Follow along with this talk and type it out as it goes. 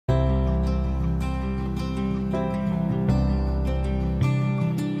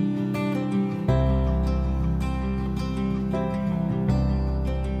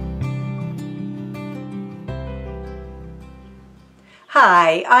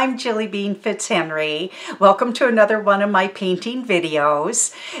Hi, I'm Jillybean Fitzhenry. Welcome to another one of my painting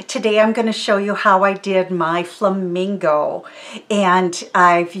videos. Today I'm going to show you how I did my flamingo, and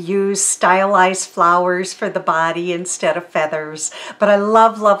I've used stylized flowers for the body instead of feathers, but I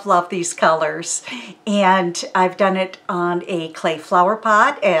love these colors, and I've done it on a clay flower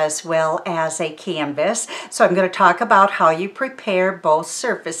pot as well as a canvas. So I'm going to talk about how you prepare both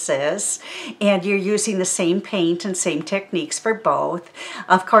surfaces, and you're using the same paint and same techniques for both.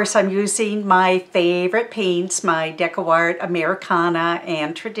 Of course, I'm using my favorite paints, my DecoArt Americana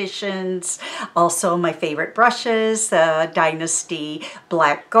and Traditions. Also, my favorite brushes, the Dynasty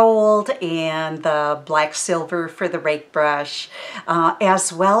Black Gold and the Black Silver for the rake brush,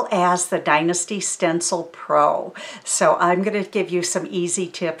 as well as the Dynasty Stencil Pro. So I'm going to give you some easy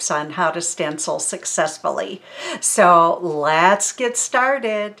tips on how to stencil successfully. So let's get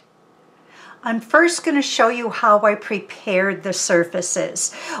started. I'm first going to show you how I prepared the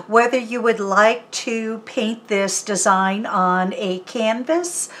surfaces. Whether you would like to paint this design on a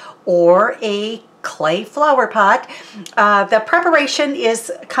canvas or a clay flower pot, the preparation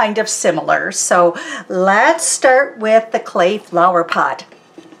is kind of similar. So let's start with the clay flower pot.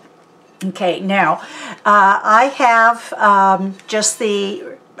 Okay, now I have just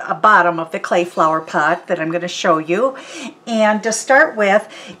the bottom of the clay flower pot that I'm going to show you. And to start with,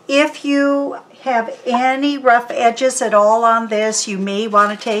 if you have any rough edges at all on this, you may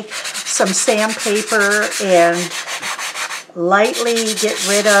want to take some sandpaper and lightly get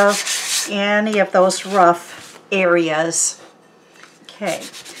rid of any of those rough areas. Okay,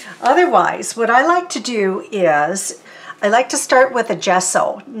 otherwise what I like to do is I like to start with a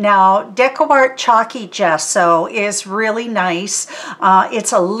gesso. Now, DecoArt Chalky Gesso is really nice.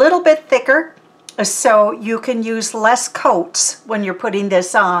 It's a little bit thicker, so you can use less coats when you're putting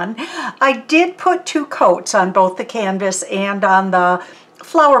this on. I did put 2 coats on both the canvas and on the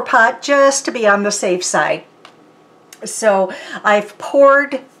flower pot just to be on the safe side. So I've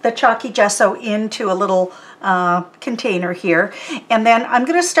poured the Chalky Gesso into a little container here, and then I'm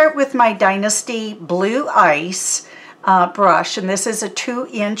going to start with my Dynasty Blue Ice brush, and this is a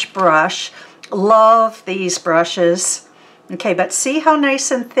 2-inch brush. Love these brushes. Okay, but see how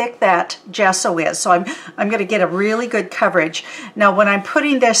nice and thick that gesso is. So I'm going to get a really good coverage. Now when I'm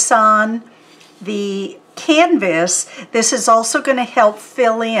putting this on the canvas, this is also going to help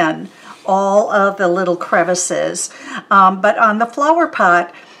fill in all of the little crevices. But on the flower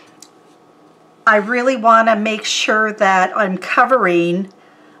pot, I really want to make sure that I'm covering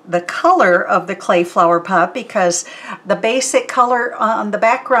the color of the clay flower pot, because the basic color on the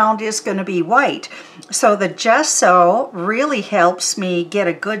background is going to be white. So the gesso really helps me get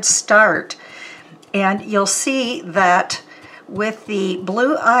a good start. And you'll see that with the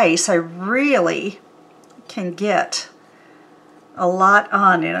blue ice, I really can get a lot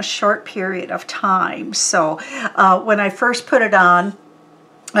on in a short period of time. So when I first put it on,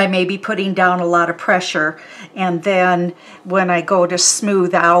 I may be putting down a lot of pressure, and then when I go to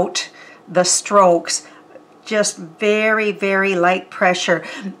smooth out the strokes, just very light pressure.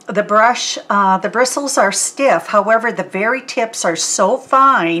 The brush, the bristles are stiff, however the very tips are so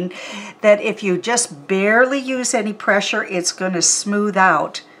fine that if you just barely use any pressure, it's going to smooth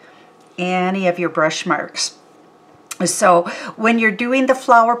out any of your brush marks. So when you're doing the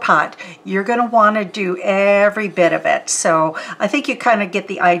flower pot, you're going to want to do every bit of it. So I think you kind of get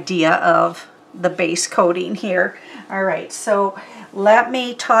the idea of the base coating here. All right, so let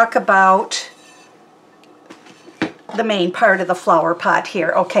me talk about the main part of the flower pot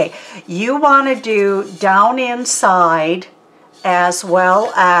here. Okay, you want to do down inside as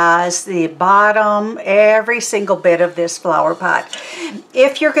well as the bottom, every single bit of this flower pot.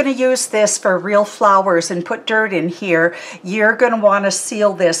 If you're going to use this for real flowers and put dirt in here, you're going to want to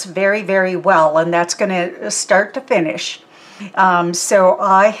seal this very well, and that's going to start to finish. So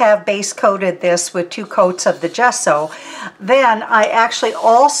I have base coated this with 2 coats of the gesso. Then I actually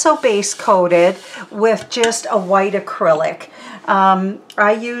also base coated with just a white acrylic.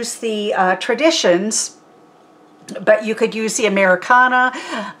 I use the Traditions, but you could use the Americana.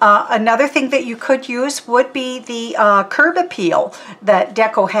 Another thing that you could use would be the curb appeal that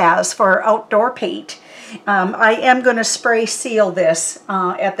Deco has for outdoor paint. I am going to spray seal this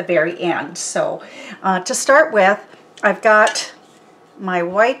at the very end. So to start with, I've got my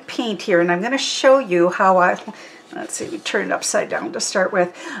white paint here, and I'm going to show you how let's see, we turn it upside down to start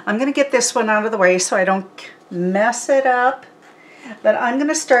with. I'm going to get this one out of the way so I don't mess it up. But I'm going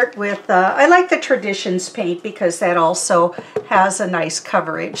to start with, I like the Traditions paint because that also has a nice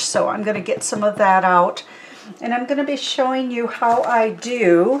coverage. So I'm going to get some of that out. And I'm going to be showing you how I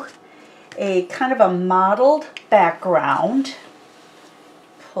do a kind of a mottled background.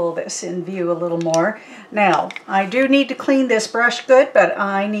 pull this in view a little more. Now, I do need to clean this brush good, but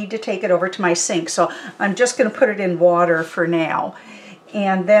I need to take it over to my sink. So I'm just going to put it in water for now.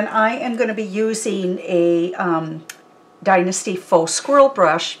 And then I am going to be using a Dynasty Faux Squirrel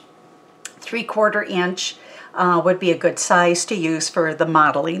brush. 3/4 inch would be a good size to use for the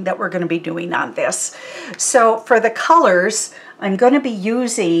modeling that we're going to be doing on this. So for the colors, I'm going to be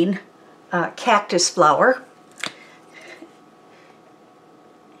using cactus flower.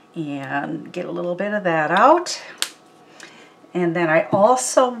 And get a little bit of that out. And then I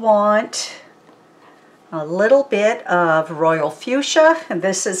also want a little bit of royal fuchsia, and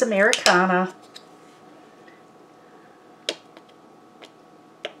this is Americana.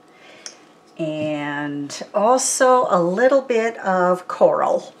 And also a little bit of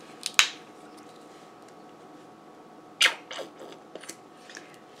coral.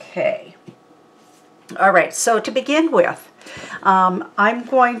 Okay. All right, so to begin with,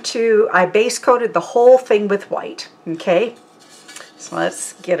 I base coated the whole thing with white, okay? So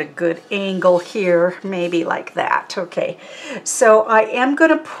let's get a good angle here, maybe like that, okay? So I am going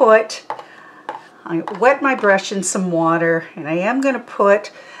to I wet my brush in some water, and I am going to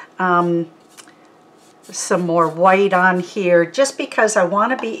put some more white on here, just because I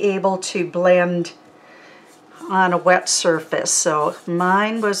want to be able to blend on a wet surface. So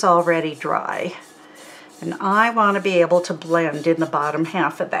mine was already dry. And I want to be able to blend in the bottom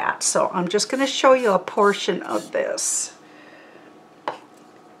half of that. So I'm just going to show you a portion of this.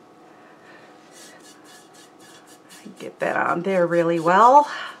 Get that on there really well.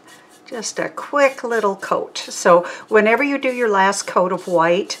 Just a quick little coat. So whenever you do your last coat of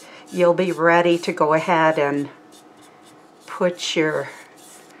white, you'll be ready to go ahead and put your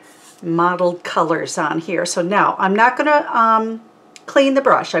mottled colors on here. So now I'm not going to clean the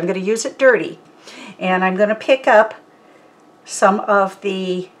brush. I'm going to use it dirty. And I'm going to pick up some of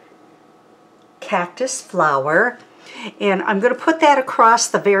the cactus flower, and I'm going to put that across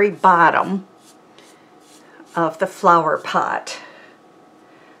the very bottom of the flower pot.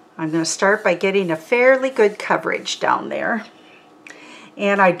 I'm going to start by getting a fairly good coverage down there.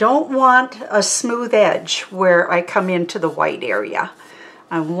 And I don't want a smooth edge where I come into the white area.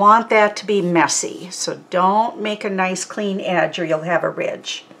 I want that to be messy, so don't make a nice clean edge or you'll have a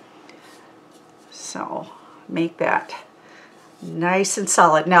ridge. So make that nice and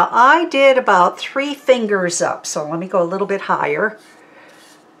solid. Now I did about 3 fingers up, so let me go a little bit higher.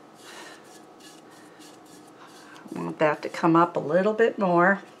 I want that to come up a little bit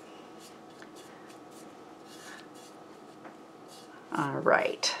more. All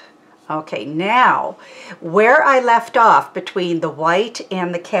right. Okay, now where I left off between the white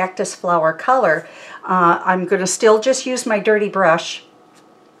and the cactus flower color, I'm going to still just use my dirty brush.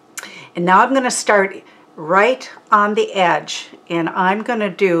 And now I'm going to start right on the edge, and I'm going to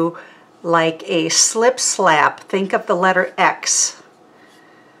do like a slip slap. Think of the letter X.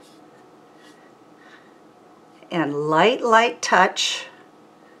 And light touch.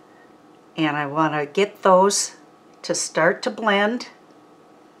 And I want to get those to start to blend.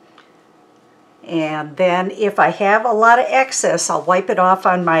 And then if I have a lot of excess, I'll wipe it off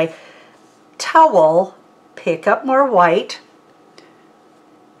on my towel, pick up more white,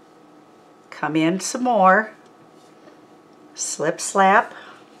 come in some more, slip slap,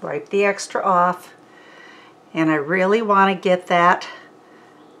 wipe the extra off, and I really want to get that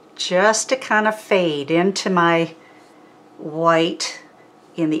just to kind of fade into my white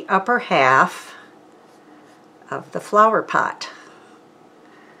in the upper half of the flower pot.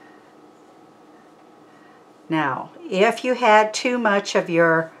 Now, if you had too much of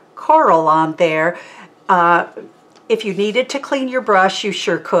your coral on there, if you needed to clean your brush, you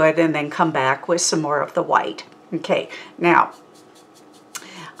sure could, and then come back with some more of the white. Okay, now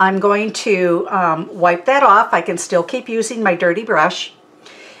I'm going to wipe that off. I can still keep using my dirty brush.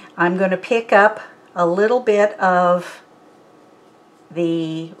 I'm going to pick up a little bit of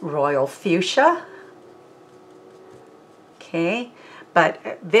the royal fuchsia. Okay,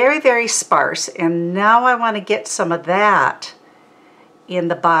 but very sparse. And now I want to get some of that in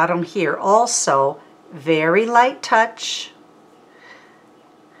the bottom here also. Very light touch.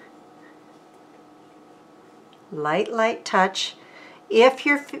 Light touch. If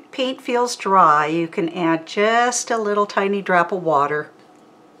your paint feels dry, you can add just a little tiny drop of water.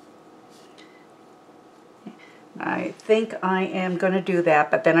 I think I am going to do that,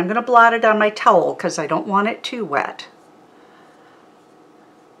 but then I'm going to blot it on my towel because I don't want it too wet.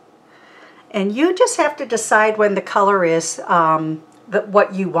 And you just have to decide when the color is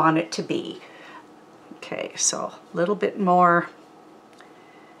what you want it to be. Okay, so a little bit more.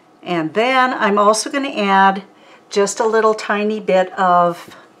 And then I'm also going to add just a little tiny bit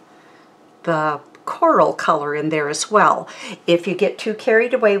of the coral color in there as well. If you get too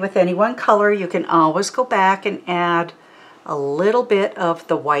carried away with any one color, you can always go back and add a little bit of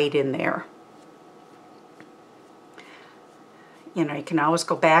the white in there. You know, you can always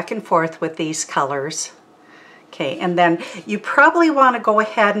go back and forth with these colors. Okay, and then you probably want to go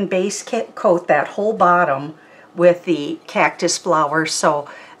ahead and base coat that whole bottom with the cactus flower so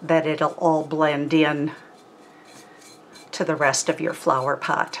that it'll all blend in to the rest of your flower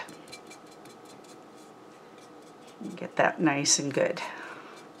pot. Get that nice and good.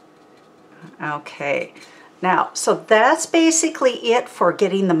 Okay, now, so that's basically it for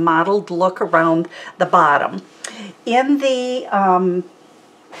getting the mottled look around the bottom. In the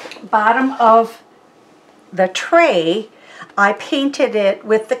bottom of the tray, I painted it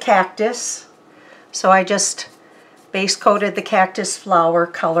with the cactus. So I just base coated the cactus flower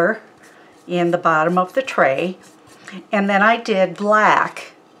color in the bottom of the tray. And then I did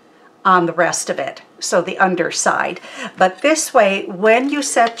black on the rest of it, so the underside. But this way, when you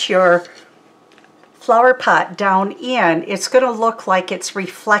set your flower pot down in, it's going to look like it's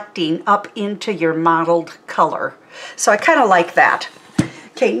reflecting up into your mottled color. So I kind of like that.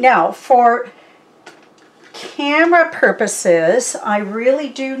 Okay, now for camera purposes, I really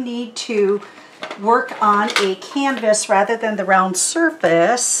do need to work on a canvas rather than the round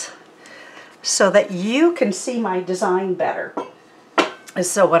surface so that you can see my design better.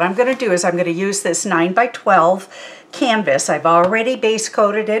 So what I'm going to do is I'm going to use this 9x12 canvas. I've already base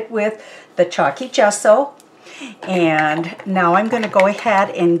coated it with the chalky gesso, and now I'm going to go ahead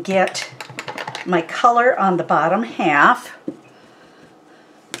and get my color on the bottom half.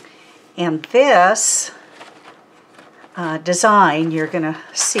 And this design you're going to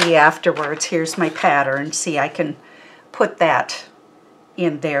see afterwards. Here's my pattern. See, I can put that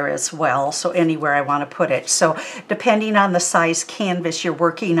in there as well, so anywhere I want to put it. So depending on the size canvas you're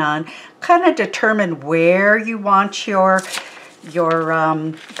working on, kind of determine where you want your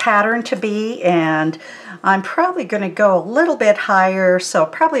pattern to be, and I'm probably going to go a little bit higher, so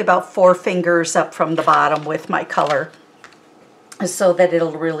probably about 4 fingers up from the bottom with my color so that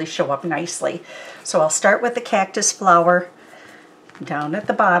it'll really show up nicely. So I'll start with the cactus flower down at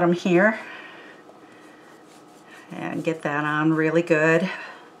the bottom here and get that on really good.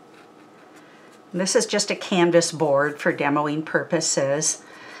 This is just a canvas board for demoing purposes.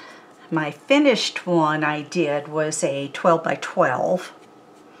 My finished one I did was a 12x12,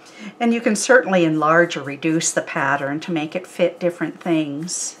 and you can certainly enlarge or reduce the pattern to make it fit different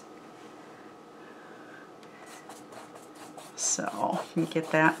things. So you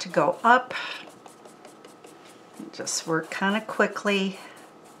get that to go up. Just work kind of quickly.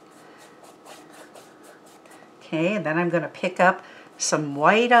 Okay, and then I'm going to pick up some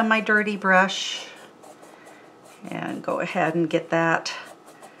white on my dirty brush and go ahead and get that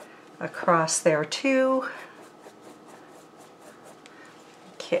across there too.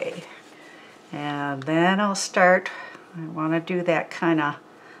 Okay, and then I'll start, I want to do that kind of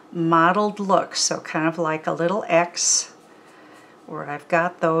mottled look, so kind of like a little X where I've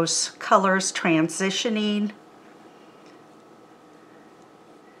got those colors transitioning.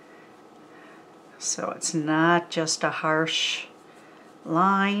 So it's not just a harsh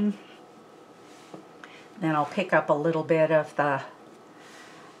line. Then I'll pick up a little bit of the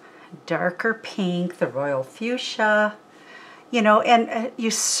darker pink, the royal fuchsia, you know, and you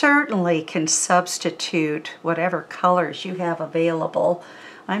certainly can substitute whatever colors you have available.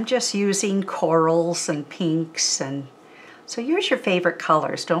 I'm just using corals and pinks, and so use your favorite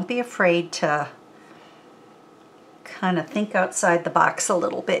colors. Don't be afraid to kind of think outside the box a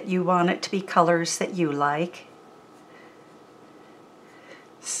little bit. You want it to be colors that you like.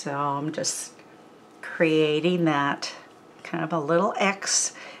 So I'm just creating that kind of a little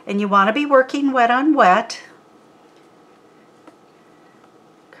X, and you want to be working wet on wet.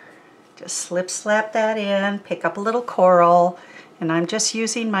 Just slip slap that in, pick up a little coral, and I'm just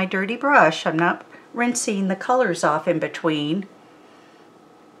using my dirty brush. I'm not rinsing the colors off in between.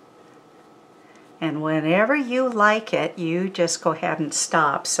 And whenever you like it, you just go ahead and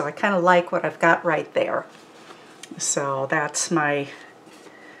stop. So I kind of like what I've got right there. So that's my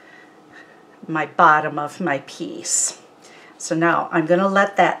bottom of my piece. So now I'm going to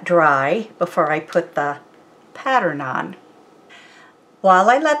let that dry before I put the pattern on.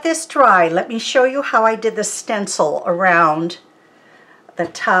 While I let this dry, let me show you how I did the stencil around the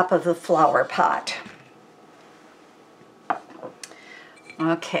top of the flower pot.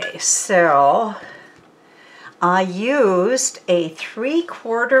 Okay, so I used a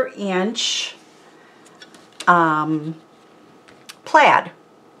 3/4 inch plaid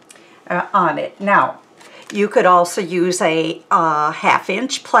on it. Now, You could also use a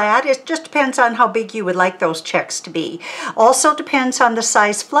 1/2-inch plaid. It just depends on how big you would like those checks to be. Also depends on the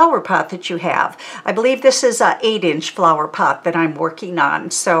size flower pot that you have. I believe this is a 8-inch flower pot that I'm working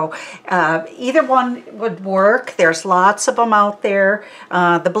on. So either one would work. There's lots of them out there.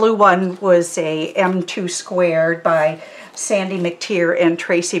 The blue one was a M2 squared by Sandy McTeer and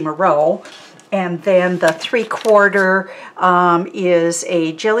Tracy Moreau. And then the 3/4 is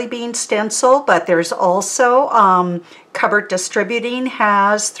a Jillybean stencil, but there's also Cupboard Distributing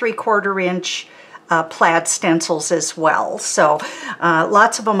has 3/4 inch plaid stencils as well. So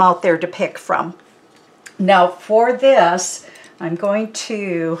lots of them out there to pick from. Now for this, I'm going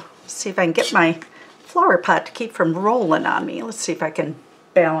to see if I can get my flower pot to keep from rolling on me. Let's see if I can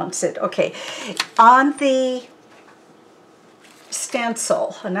balance it. Okay, on the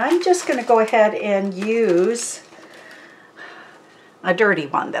stencil, and I'm just going to go ahead and use a dirty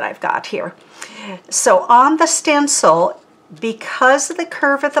one that I've got here. So on the stencil, because of the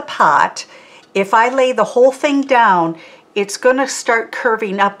curve of the pot, if I lay the whole thing down, it's going to start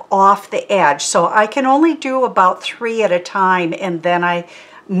curving up off the edge. So I can only do about 3 at a time, and then I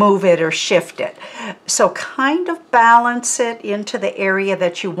move it or shift it. So kind of balance it into the area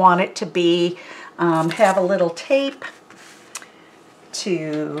that you want it to be. Have a little tape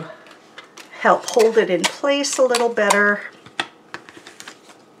to help hold it in place a little better.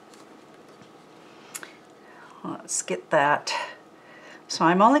 Let's get that. So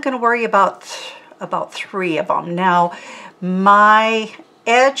I'm only going to worry about 3 of them. Now my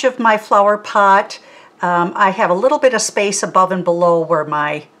edge of my flower pot, I have a little bit of space above and below where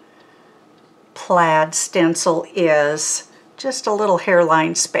my plaid stencil is. Just a little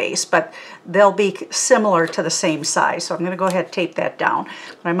hairline space, but they'll be similar to the same size. So I'm going to go ahead and tape that down.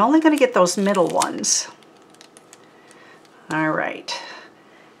 But I'm only going to get those middle ones. All right.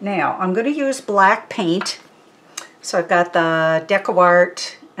 Now I'm going to use black paint. So I've got the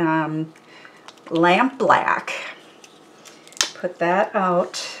DecoArt Lamp Black. Put that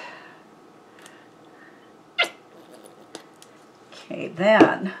out. Okay,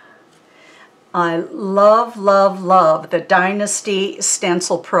 then I love, love, love the Dynasty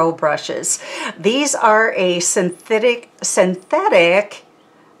Stencil Pro brushes. These are a synthetic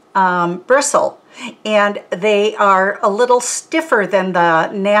bristle, and they are a little stiffer than the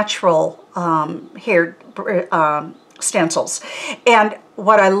natural hair stencils. And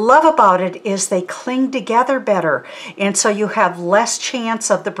what I love about it is they cling together better, and so you have less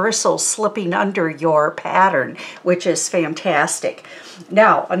chance of the bristles slipping under your pattern, which is fantastic.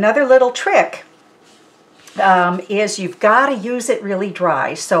 Now, another little trick is you've got to use it really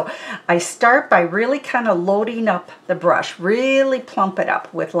dry. So I start by really kind of loading up the brush, really plump it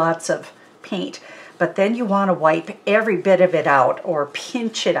up with lots of paint. But then you want to wipe every bit of it out or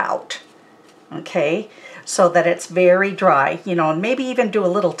pinch it out, okay, so that it's very dry, you know, and maybe even do a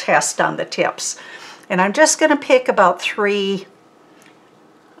little test on the tips. And I'm just going to pick about 3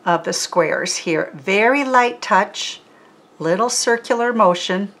 of the squares here. Very light touch, little circular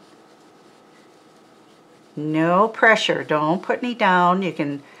motion. No pressure, don't put any down. You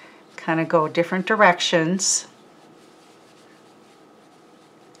can kind of go different directions.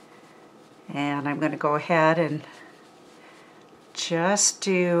 And I'm going to go ahead and just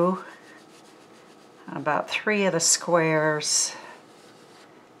do about 3 of the squares.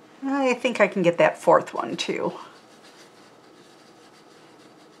 I think I can get that 4th one too.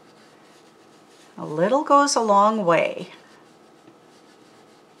 A little goes a long way.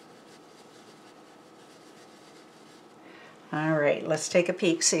 All right, let's take a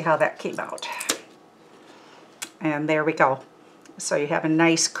peek, see how that came out. And there we go. So you have a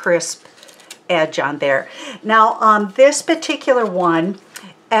nice crisp edge on there. Now on this particular one,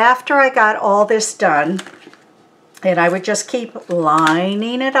 after I got all this done, and I would just keep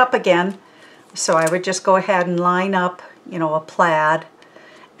lining it up again. So I would just go ahead and line up, you know, a plaid,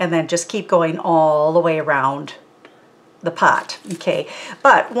 and then just keep going all the way around the pot, okay?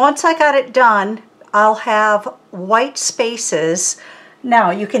 But once I got it done, I'll have white spaces.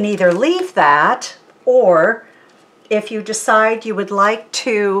 Now you can either leave that, or if you decide you would like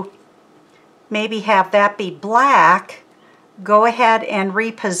to maybe have that be black, go ahead and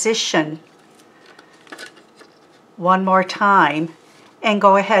reposition one more time and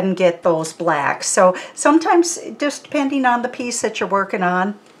go ahead and get those blacks. So sometimes, just depending on the piece that you're working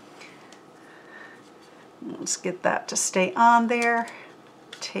on, let's get that to stay on there,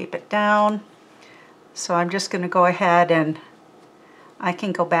 tape it down. So I'm just going to go ahead and I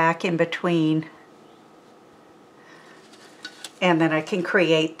can go back in between, and then I can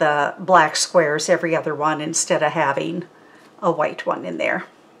create the black squares every other one instead of having a white one in there.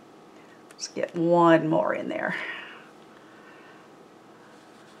 Let's get one more in there.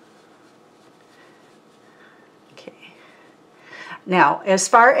 Okay. Now, as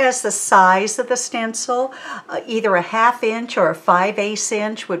far as the size of the stencil, either a 1/2 inch or a 5/8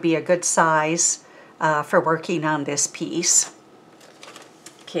 inch would be a good size for working on this piece.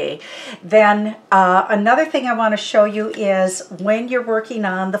 Okay, then another thing I want to show you is when you're working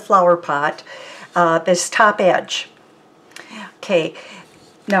on the flower pot, this top edge. Okay,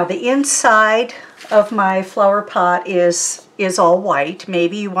 now the inside of my flower pot is all white.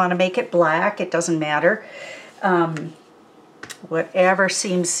 Maybe you want to make it black, it doesn't matter. Whatever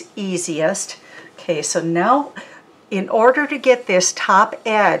seems easiest. Okay, so now in order to get this top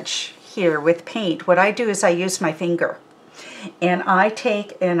edge here with paint, what I do is I use my finger. And I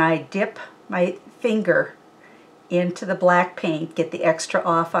take and I dip my finger into the black paint, get the extra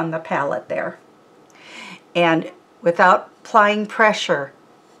off on the palette there. And without applying pressure,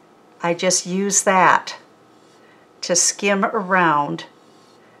 I just use that to skim around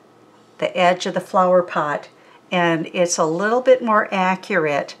the edge of the flower pot. And it's a little bit more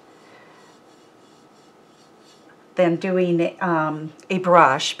accurate than doing a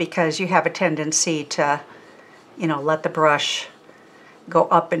brush, because you have a tendency to, you know, let the brush go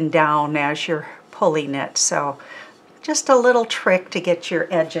up and down as you're pulling it. So just a little trick to get your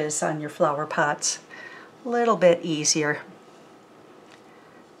edges on your flower pots a little bit easier.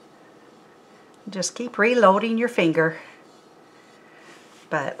 Just keep reloading your finger.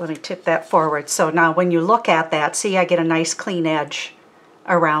 But let me tip that forward. So now when you look at that, see, I get a nice clean edge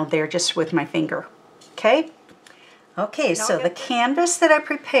around there just with my finger. Okay? Okay, so the canvas that I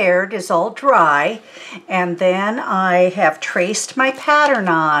prepared is all dry, and then I have traced my pattern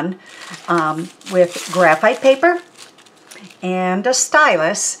on with graphite paper and a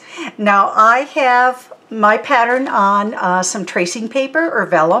stylus. Now I have my pattern on some tracing paper or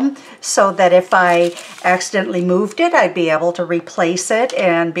vellum, so that if I accidentally moved it, I'd be able to replace it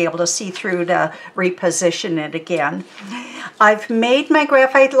and be able to see through to reposition it again. I've made my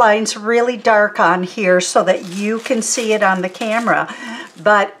graphite lines really dark on here so that you can see it on the camera,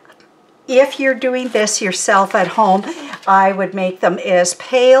 but if you're doing this yourself at home, I would make them as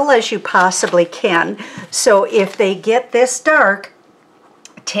pale as you possibly can. So if they get this dark,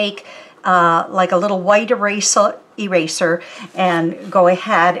 take like a little white eraser and go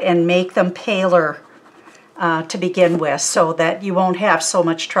ahead and make them paler to begin with, so that you won't have so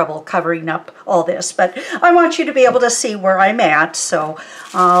much trouble covering up all this. But I want you to be able to see where I'm at, so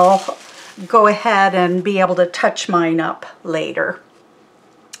I'll go ahead and be able to touch mine up later.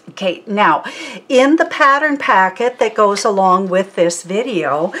 Okay, now in the pattern packet that goes along with this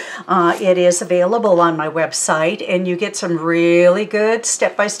video, it is available on my website, and you get some really good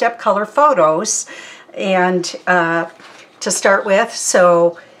step-by-step color photos and to start with.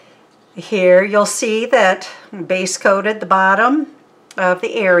 So here you'll see that base coated the bottom of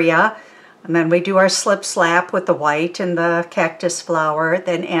the area, and then we do our slip slap with the white and the cactus flower,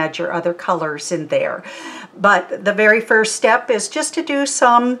 then add your other colors in there. But the very first step is just to do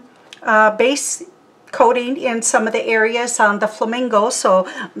some base coating in some of the areas on the flamingo, so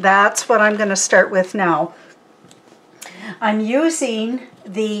that's what I'm going to start with now. I'm using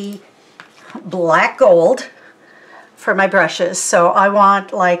the black gold for my brushes, so I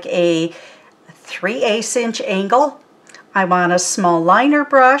want like a 3/8 inch angle. I want a small liner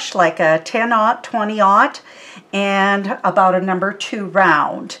brush, like a 10-aught, 20-aught, and about a number 2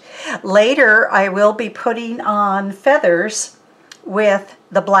 round. Later, I will be putting on feathers with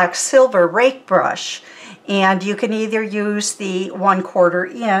the black silver rake brush, and you can either use the 1/4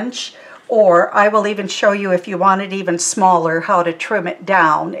 inch, or I will even show you, if you want it even smaller, how to trim it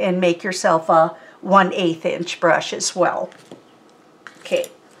down and make yourself a 1/8 inch brush as well.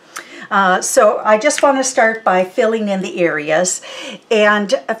 Okay. So I just want to start by filling in the areas,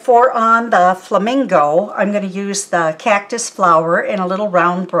 and for on the flamingo, I'm going to use the cactus flower and a little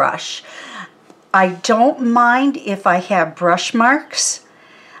round brush. I don't mind if I have brush marks,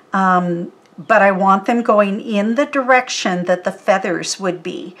 but I want them going in the direction that the feathers would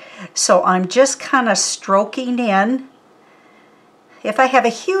be. So I'm just kind of stroking in. If I have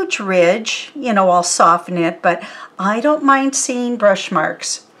a huge ridge, you know, I'll soften it, but I don't mind seeing brush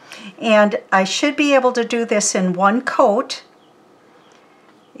marks. And I should be able to do this in one coat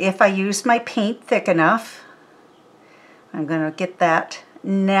if I use my paint thick enough. I'm going to get that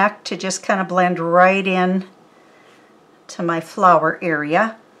neck to just kind of blend right in to my flower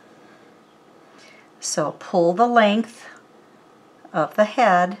area. So pull the length of the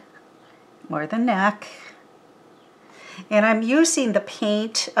head or the neck. And I'm using the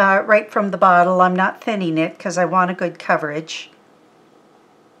paint right from the bottle. I'm not thinning it because I want a good coverage.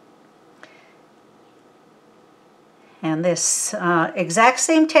 And this exact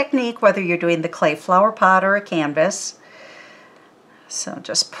same technique, whether you're doing the clay flower pot or a canvas. So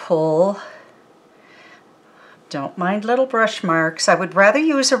just pull. Don't mind little brush marks. I would rather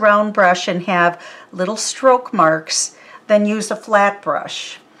use a round brush and have little stroke marks than use a flat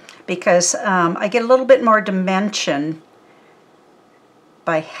brush, because I get a little bit more dimension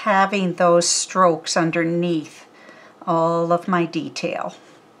by having those strokes underneath all of my detail.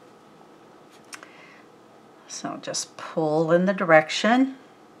 So just pull in the direction.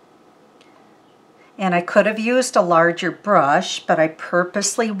 And I could have used a larger brush, but I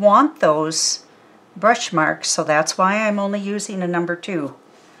purposely want those brush marks, so that's why I'm only using a number 2.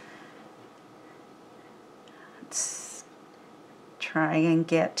 Let's try and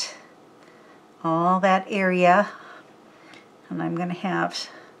get all that area, and I'm going to have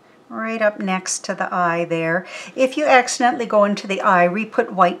right up next to the eye there. If you accidentally go into the eye,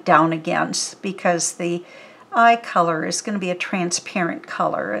 re-put white down again, because the eye color is going to be a transparent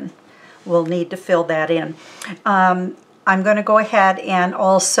color, and we'll need to fill that in. I'm going to go ahead and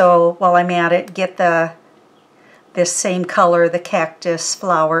also, while I'm at it, get this same color, the cactus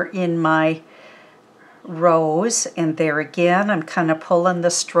flower, in my rose. And there again, I'm kind of pulling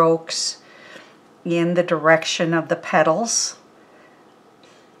the strokes in the direction of the petals.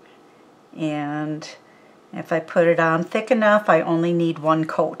 And if I put it on thick enough, I only need 1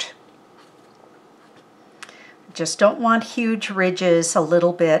 coat. Just don't want huge ridges. A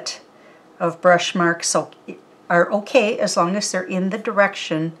little bit of brush marks are okay as long as they're in the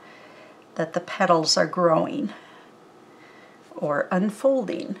direction that the petals are growing or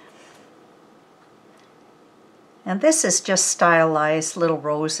unfolding. And this is just stylized little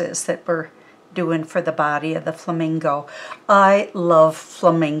roses that we're doing for the body of the flamingo. I love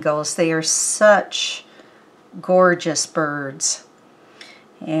flamingos. They are such gorgeous birds.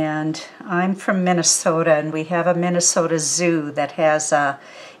 And I'm from Minnesota, and we have a Minnesota zoo that has a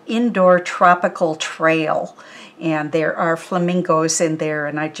indoor tropical trail, and there are flamingos in there,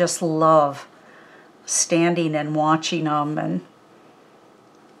 and I just love standing and watching them, and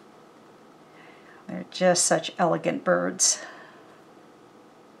they're just such elegant birds.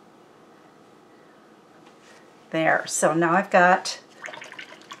 There, so now I've got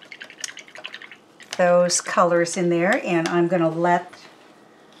those colors in there, and I'm going to let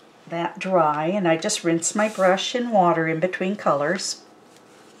that dry, and I just rinse my brush in water in between colors.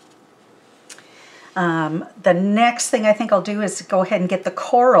 The next thing I think I'll do is go ahead and get the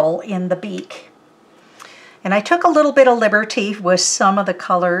coral in the beak. And I took a little bit of liberty with some of the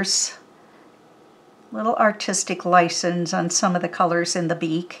colors, little artistic license on some of the colors in the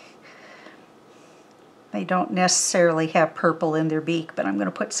beak. They don't necessarily have purple in their beak, but I'm going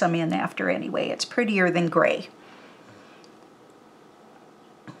to put some in after anyway. It's prettier than gray.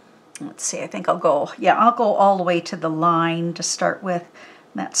 Let's see, I think I'll go all the way to the line to start with.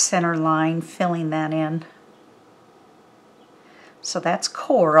 That center line, filling that in. So that's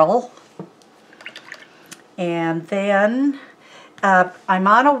coral. And then I'm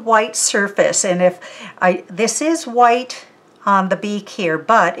on a white surface, and this is white on the beak here,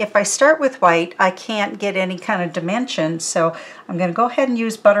 but if I start with white, I can't get any kind of dimension, so I'm going to go ahead and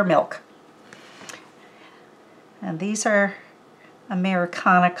use buttermilk. And these are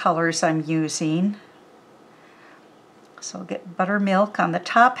Americana colors I'm using. So I'll get buttermilk on the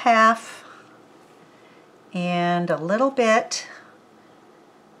top half and a little bit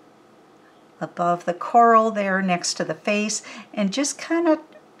above the coral there next to the face, and just kind of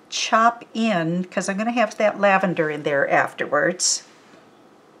chop in, because I'm going to have that lavender in there afterwards.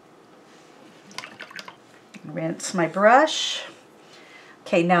 Rinse my brush.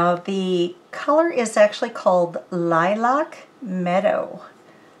 Okay, now the color is actually called Lilac Meadow.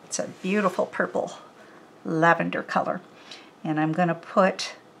 It's a beautiful purple lavender color. And I'm going to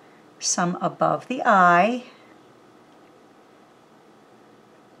put some above the eye.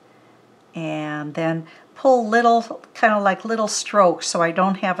 And then pull little, kind of like little strokes, so I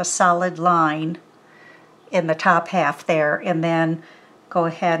don't have a solid line in the top half there. And then go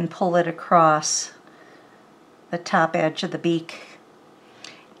ahead and pull it across the top edge of the beak.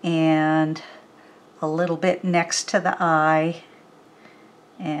 And a little bit next to the eye.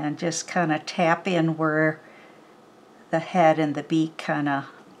 And just kind of tap in where the head and the beak kind of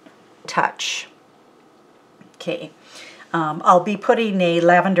touch. Okay, I'll be putting a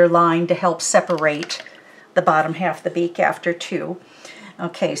lavender line to help separate the bottom half of the beak after too.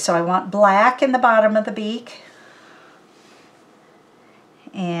 Okay, so I want black in the bottom of the beak.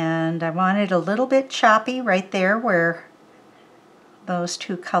 And I want it a little bit choppy right there where those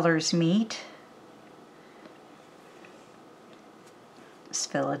two colors meet. Just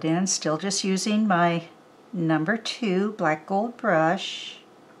fill it in, still just using my number 2 black gold brush.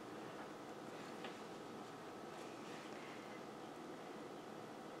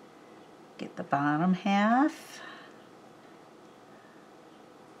 Get the bottom half.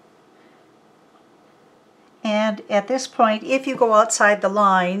 And at this point, if you go outside the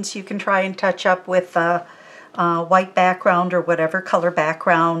lines, you can try and touch up with a white background or whatever color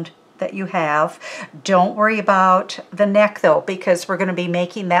background that you have. Don't worry about the neck though, because we're going to be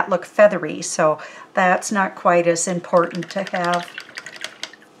making that look feathery, so that's not quite as important to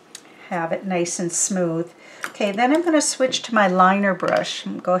have it nice and smooth. Okay, then I'm going to switch to my liner brush.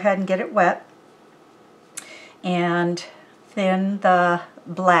 Go ahead and get it wet. And thin the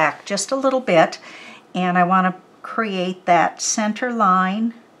black just a little bit. And I want to create that center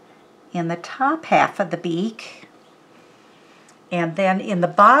line in the top half of the beak. And then in the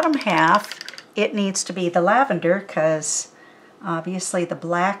bottom half, it needs to be the lavender because obviously the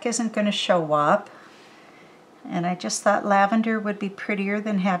black isn't going to show up. And I just thought lavender would be prettier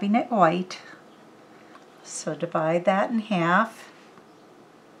than having it white. So divide that in half.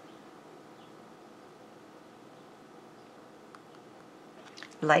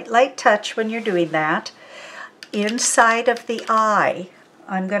 Light touch when you're doing that. Inside of the eye,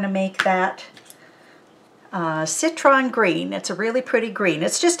 I'm going to make that citron green. It's a really pretty green.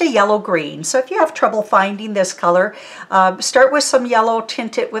 It's just a yellow green. So if you have trouble finding this color, start with some yellow,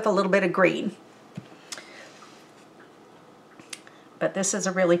 tint it with a little bit of green. But this is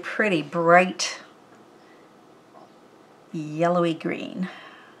a really pretty, bright, yellowy green.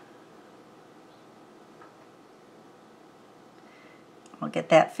 I'll get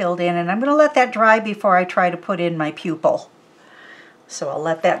that filled in, and I'm going to let that dry before I try to put in my pupil. So I'll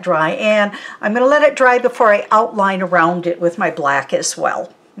let that dry, and I'm going to let it dry before I outline around it with my black as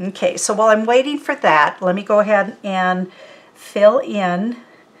well. Okay, so while I'm waiting for that, let me go ahead and fill in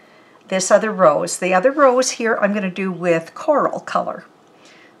this other rose. The other rose here I'm going to do with coral color,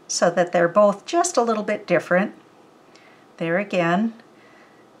 so that they're both just a little bit different. There again,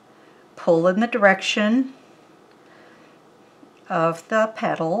 pull in the direction of the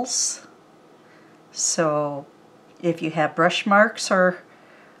petals. So if you have brush marks or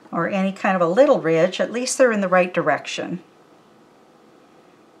any kind of a little ridge, at least they're in the right direction.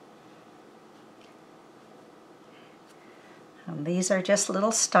 And these are just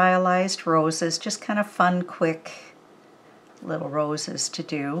little stylized roses, just kind of fun, quick little roses to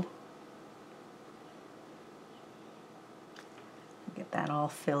do. Get that all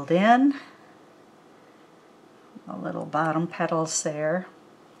filled in. The little bottom petals there.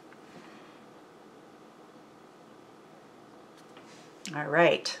 All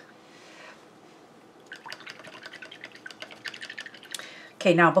right.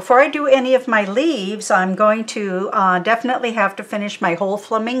 Okay, now before I do any of my leaves, I'm going to definitely have to finish my whole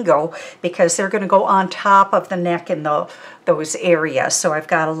flamingo because they're going to go on top of the neck in those areas. So I've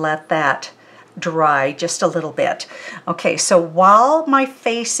got to let that dry just a little bit. Okay, so while my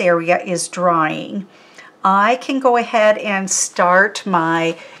face area is drying, I can go ahead and start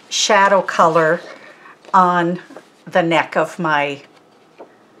my shadow color on the neck of my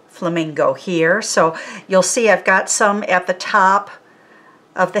flamingo here. So you'll see I've got some at the top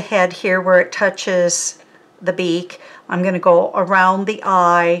of the head here where it touches the beak. I'm going to go around the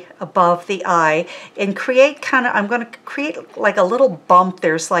eye, above the eye, and create I'm going to create like a little bump.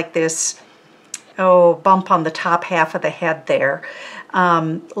 There's like this, bump on the top half of the head there.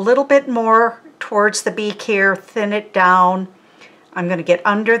 A little bit more towards the beak here, thin it down. I'm going to get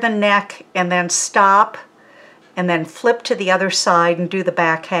under the neck and then stop and then flip to the other side and do the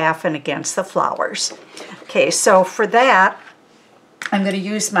back half and against the flowers. Okay, so for that, I'm going to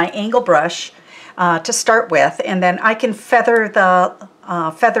use my angle brush to start with, and then I can feather the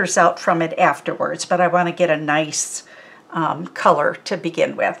feathers out from it afterwards, but I want to get a nice color to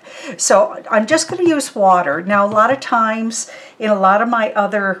begin with. So I'm just going to use water. Now, a lot of times in a lot of my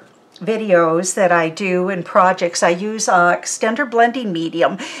other videos that I do in projects, I use extender blending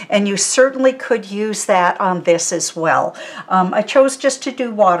medium, and you certainly could use that on this as well. I chose just to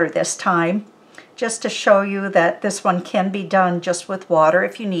do water this time, just to show you that this one can be done just with water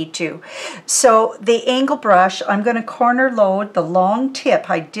if you need to. So the angle brush, I'm going to corner load the long tip.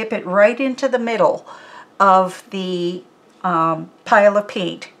 I dip it right into the middle of the pile of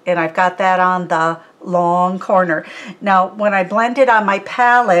paint, and I've got that on the long corner. Now when I blend it on my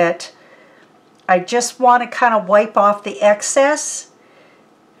palette, I just want to kind of wipe off the excess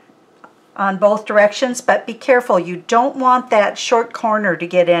on both directions, but be careful, you don't want that short corner to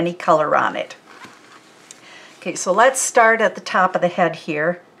get any color on it. Okay, so let's start at the top of the head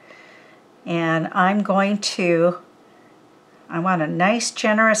here, and I want a nice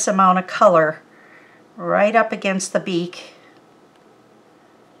generous amount of color right up against the beak.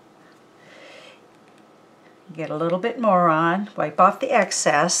 Get a little bit more on, wipe off the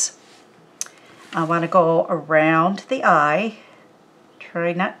excess. I want to go around the eye.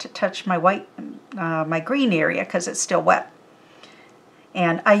 Try not to touch my white, my green area because it's still wet.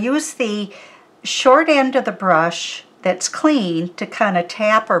 And I use the short end of the brush that's clean to kind of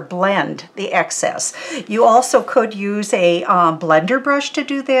tap or blend the excess. You also could use a blender brush to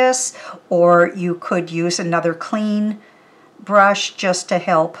do this, or you could use another clean brush just to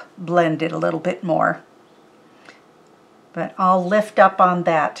help blend it a little bit more. But I'll lift up on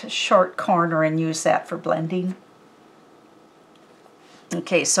that short corner and use that for blending.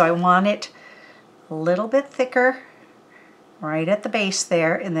 Okay, so I want it a little bit thicker right at the base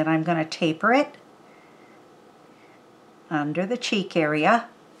there, and then I'm going to taper it under the cheek area.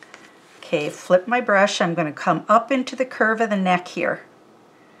 Okay, flip my brush. I'm going to come up into the curve of the neck here.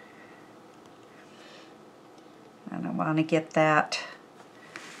 And I want to get that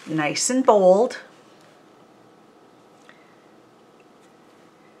nice and bold.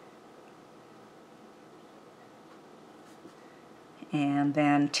 And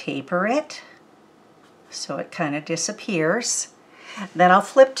then taper it so it kind of disappears. Then I'll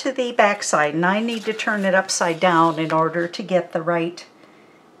flip to the back side, and I need to turn it upside down in order to get the right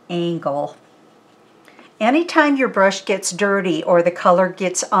angle. Anytime your brush gets dirty or the color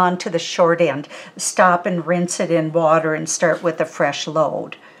gets onto the short end, stop and rinse it in water and start with a fresh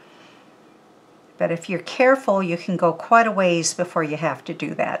load. But if you're careful, you can go quite a ways before you have to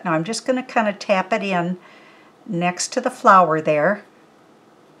do that. Now I'm just going to kind of tap it in next to the flower there,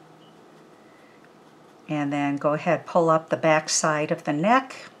 and then go ahead, pull up the back side of the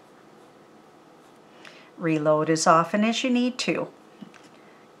neck. Reload as often as you need to.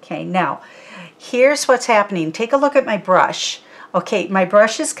 Okay, now here's what's happening. Take a look at my brush. Okay, my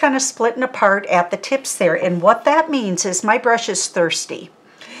brush is kind of splitting apart at the tips there, and what that means is my brush is thirsty.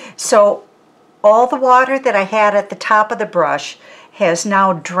 So all the water that I had at the top of the brush has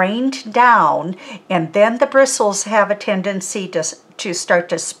now drained down, and then the bristles have a tendency to start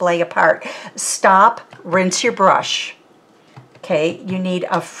to splay apart. Stop, rinse your brush. Okay, you need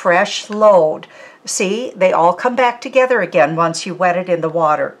a fresh load. See, they all come back together again once you wet it in the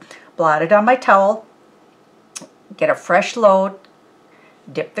water. Blot it on my towel, get a fresh load,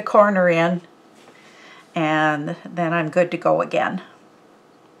 dip the corner in, and then I'm good to go again.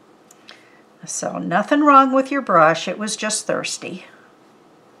 So nothing wrong with your brush, it was just thirsty.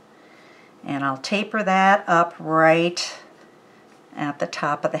 And I'll taper that up right at the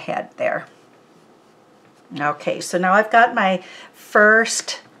top of the head there. Okay, so now I've got my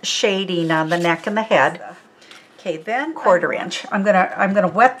first shading on the neck and the head. Okay, then 1/4 inch. I'm gonna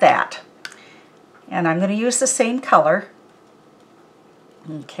wet that. And I'm gonna use the same color.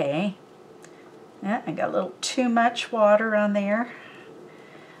 Okay. Yeah, I got a little too much water on there.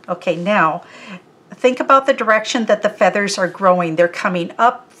 Okay, now think about the direction that the feathers are growing. They're coming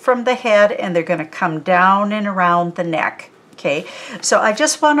up from the head and they're going to come down and around the neck. Okay, so I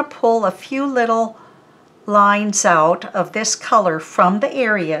just want to pull a few little lines out of this color from the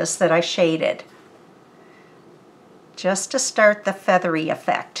areas that I shaded, just to start the feathery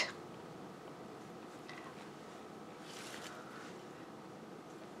effect.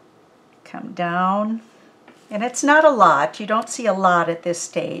 Come down. And it's not a lot. You don't see a lot at this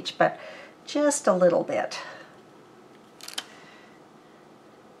stage, but just a little bit.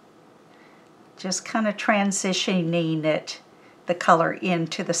 Just kind of transitioning it, the color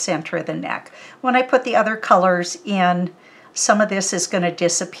into the center of the neck. When I put the other colors in, some of this is going to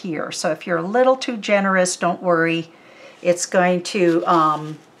disappear. So if you're a little too generous, don't worry. It's going to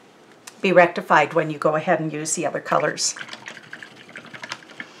be rectified when you go ahead and use the other colors.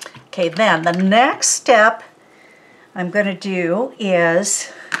 Okay, then the next step I'm going to do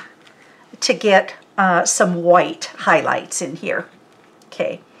is to get some white highlights in here.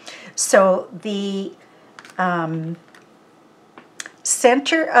 Okay, so the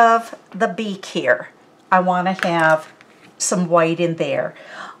center of the beak here, I want to have some white in there.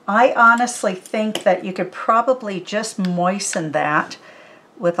 I honestly think that you could probably just moisten that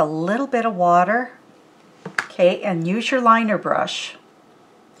with a little bit of water, okay, and use your liner brush.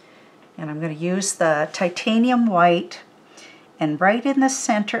 And I'm going to use the titanium white, and right in the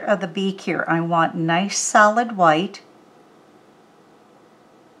center of the beak here, I want nice solid white.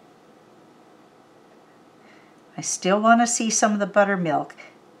 I still want to see some of the buttermilk,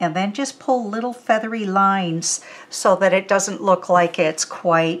 and then just pull little feathery lines so that it doesn't look like it's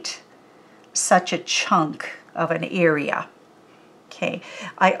quite such a chunk of an area. Okay,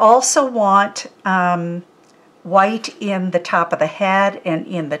 I also want white in the top of the head and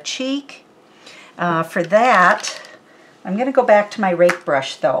in the cheek. For that, I'm going to go back to my rake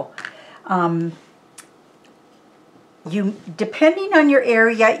brush though. Depending on your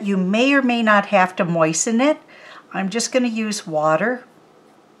area, you may or may not have to moisten it. I'm just going to use water.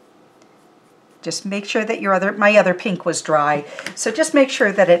 Just make sure that my other pink was dry. So just make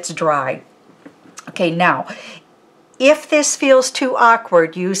sure that it's dry. Okay, now, if this feels too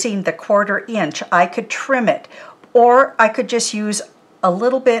awkward using the 1/4 inch, I could trim it, or I could just use a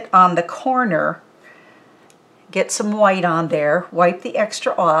little bit on the corner, get some white on there, wipe the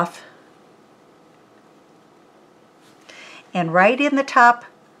extra off, and right in the top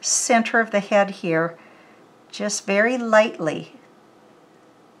center of the head here, just very lightly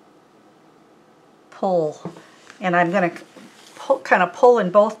pull. And I'm going to kind of pull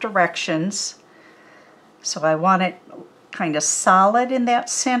in both directions. So I want it kind of solid in that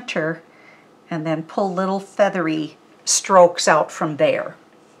center, and then pull little feathery strokes out from there.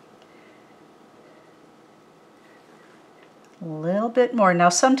 A little bit more. Now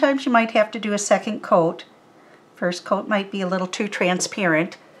sometimes you might have to do a second coat. First coat might be a little too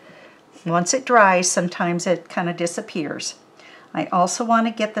transparent. Once it dries, sometimes it kind of disappears. I also want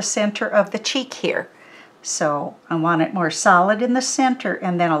to get the center of the cheek here. So I want it more solid in the center,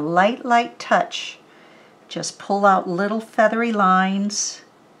 and then a light touch. Just pull out little feathery lines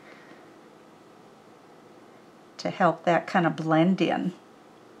to help that kind of blend in.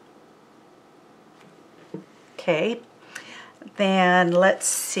 Okay. Then let's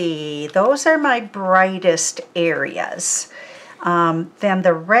see, those are my brightest areas. Then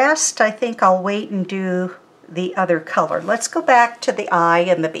the rest, I think I'll wait and do the other color. Let's go back to the eye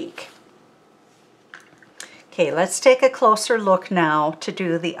and the beak. Okay, let's take a closer look now to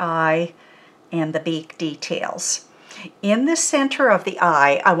do the eye and the beak details. In the center of the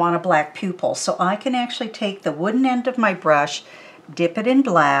eye, I want a black pupil, so I can actually take the wooden end of my brush, dip it in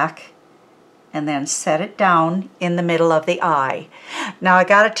black, and then set it down in the middle of the eye. Now I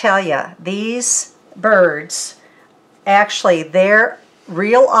gotta tell you, these birds, actually their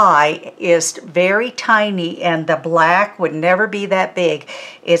real eye is very tiny, and the black would never be that big.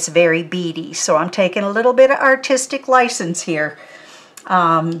 It's very beady. So I'm taking a little bit of artistic license here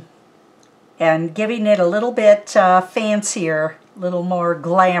and giving it a little bit fancier, a little more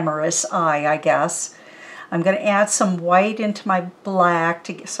glamorous eye, I guess. I'm going to add some white into my black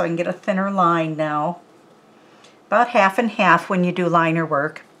so I can get a thinner line now. About half and half when you do liner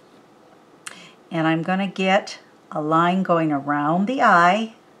work. And I'm going to get a line going around the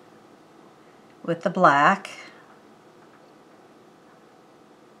eye with the black.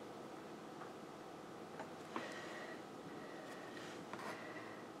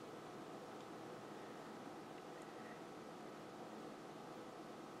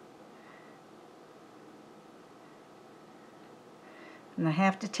 And I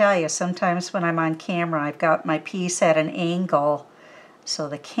have to tell you, sometimes when I'm on camera, I've got my piece at an angle so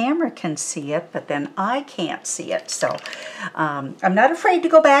the camera can see it, but then I can't see it. So I'm not afraid to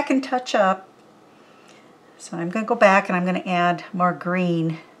go back and touch up. So I'm going to go back and I'm going to add more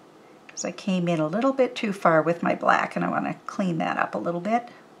green because I came in a little bit too far with my black, and I want to clean that up a little bit.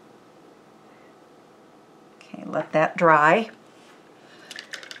 Okay, let that dry.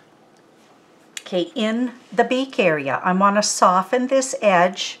 Okay, in the beak area, I want to soften this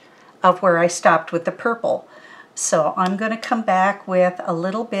edge of where I stopped with the purple. So I'm going to come back with a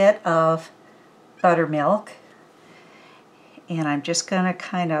little bit of buttermilk, and I'm just going to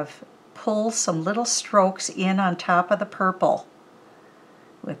kind of pull some little strokes in on top of the purple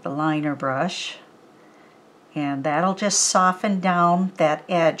with the liner brush, and that'll just soften down that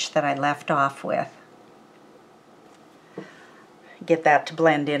edge that I left off with. Get that to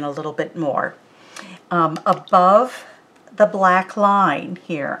blend in a little bit more. Above the black line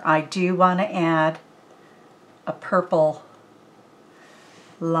here, I do want to add a purple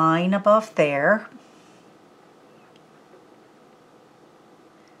line above there.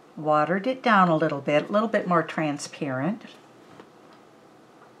 Watered it down a little bit more transparent.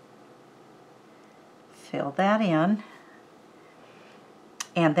 Fill that in.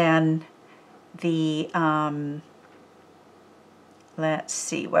 And then the let's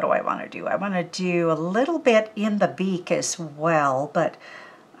see, what do I want to do? I want to do a little bit in the beak as well, but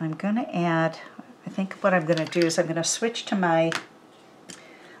I'm going to add, I think what I'm going to do is I'm going to switch to my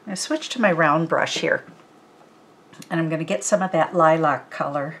round brush here, and I'm going to get some of that lilac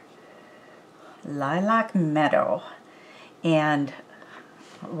color, lilac meadow, and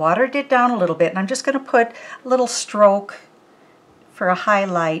watered it down a little bit, and I'm just going to put a little stroke for a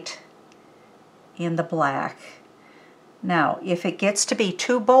highlight in the black. Now, if it gets to be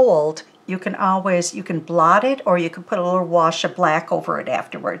too bold, you can blot it, or you can put a little wash of black over it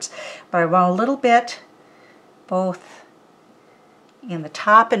afterwards. But I want a little bit both in the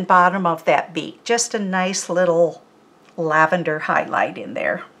top and bottom of that beak. Just a nice little lavender highlight in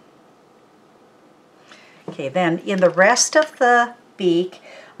there. Okay, then in the rest of the beak,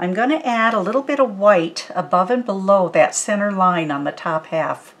 I'm going to add a little bit of white above and below that center line on the top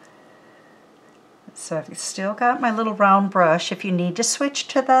half. So I've still got my little round brush. If you need to switch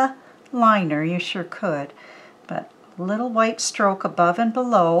to the liner, you sure could. But a little white stroke above and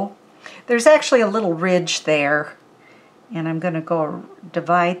below. There's actually a little ridge there. And I'm going to go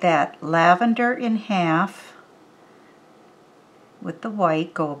divide that lavender in half with the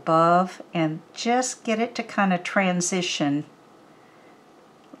white, go above, and just get it to kind of transition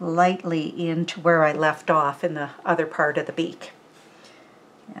lightly into where I left off in the other part of the beak.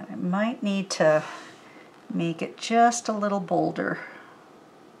 And I might need to make it just a little bolder.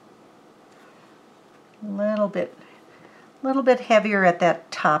 A little bit heavier at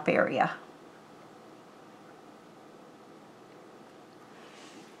that top area.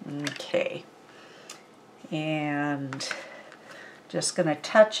 Okay. And just going to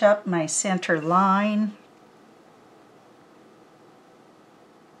touch up my center line.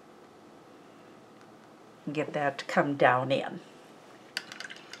 Get that to come down in.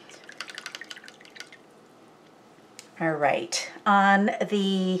 All right, on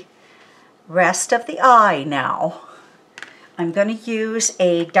the rest of the eye now, I'm going to use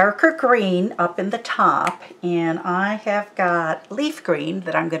a darker green up in the top, and I have got leaf green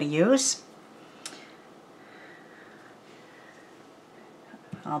that I'm going to use.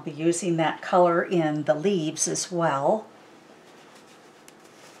 I'll be using that color in the leaves as well.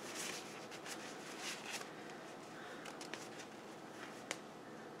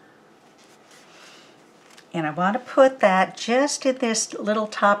 And I want to put that just in this little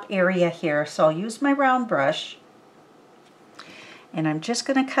top area here. So I'll use my round brush. And I'm just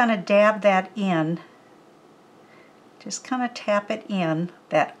going to kind of dab that in. Just kind of tap it in,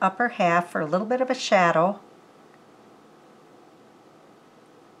 that upper half, for a little bit of a shadow.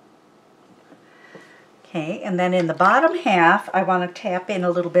 Okay, and then in the bottom half, I want to tap in a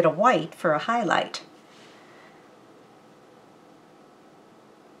little bit of white for a highlight.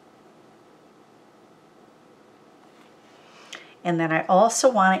 And then I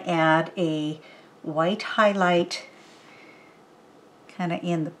also want to add a white highlight kind of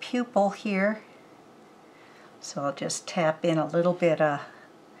in the pupil here. So I'll just tap in a little bit of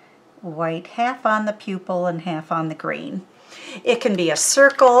white, half on the pupil and half on the green. It can be a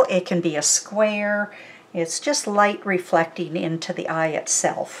circle, it can be a square. It's just light reflecting into the eye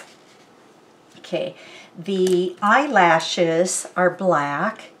itself. Okay, the eyelashes are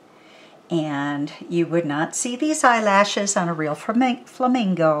black. And you would not see these eyelashes on a real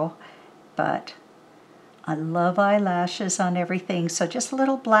flamingo, but I love eyelashes on everything. So just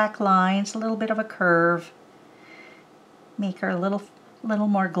little black lines, a little bit of a curve, make her a little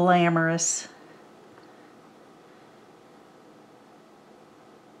more glamorous.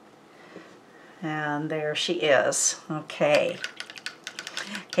 And there she is. Okay.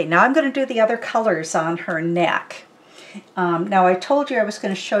 Okay, now I'm going to do the other colors on her neck. Now I told you I was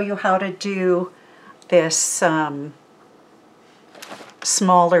going to show you how to do this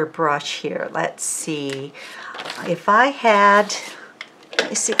smaller brush here. Let's see. If I had, let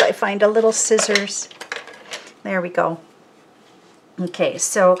me see if I find a little scissors. There we go. Okay,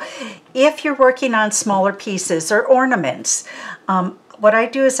 so if you're working on smaller pieces or ornaments, what I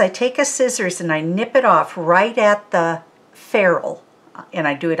do is I take a scissors and I nip it off right at the ferrule. And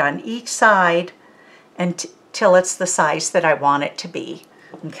I do it on each side until it's the size that I want it to be.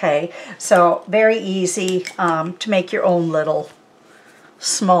 Okay, so very easy to make your own little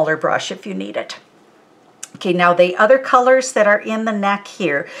smaller brush if you need it. Okay, now the other colors that are in the neck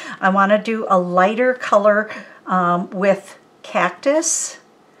here, I want to do a lighter color with cactus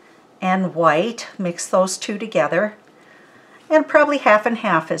and white. Mix those two together. And probably half and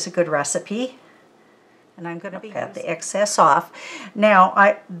half is a good recipe. And I'm going to cut the excess off.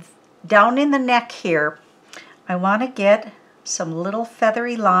 Now, down in the neck here, I want to get some little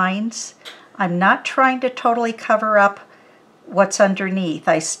feathery lines. I'm not trying to totally cover up what's underneath.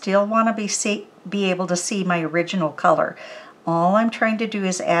 I still want to be able to see my original color. All I'm trying to do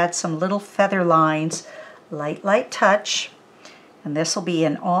is add some little feather lines, light touch. And this will be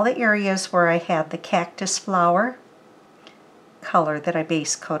in all the areas where I had the cactus flower color that I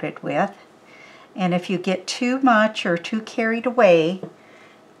base coated with. And if you get too much or too carried away,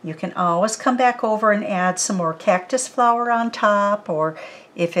 you can always come back over and add some more cactus flower on top, or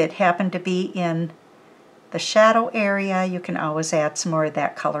if it happened to be in the shadow area, you can always add some more of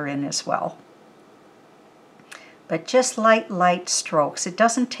that color in as well. But just light strokes. It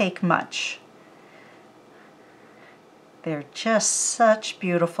doesn't take much. They're just such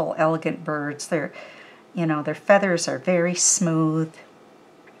beautiful, elegant birds. They're, you know, their feathers are very smooth.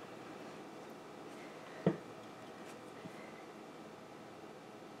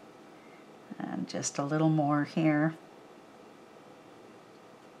 And just a little more here.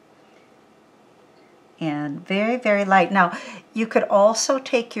 And very, very light. Now, you could also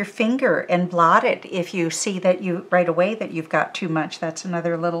take your finger and blot it if you see that you, right away, that you've got too much. That's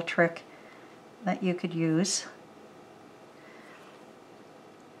another little trick that you could use.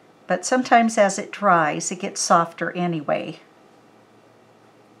 But sometimes as it dries, it gets softer anyway.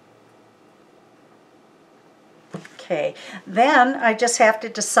 Okay, then I just have to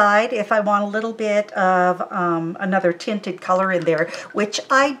decide if I want a little bit of another tinted color in there, which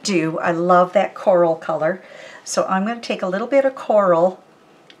I do. I love that coral color. So I'm going to take a little bit of coral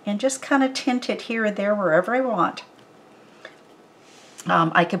and just kind of tint it here and there wherever I want.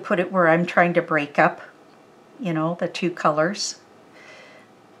 I can put it where I'm trying to break up, you know, the two colors.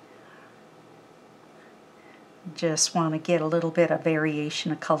 Just want to get a little bit of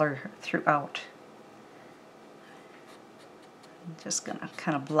variation of color throughout. I'm just going to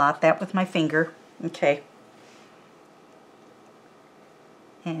kind of blot that with my finger. Okay.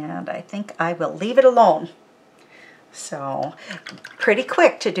 And I think I will leave it alone. So, pretty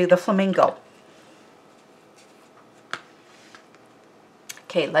quick to do the flamingo.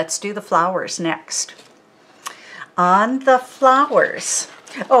 Okay, let's do the flowers next. On the flowers,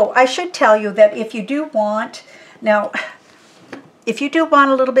 oh, I should tell you that if you do want, now, if you do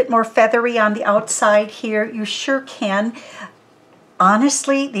want a little bit more feathery on the outside here, you sure can.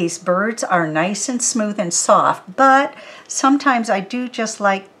 Honestly, these birds are nice and smooth and soft, but sometimes I do just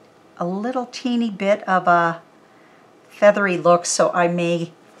like a little teeny bit of a feathery look, so let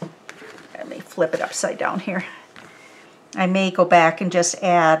me flip it upside down here. I may go back and just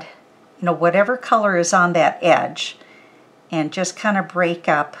add, you know, whatever color is on that edge and just kind of break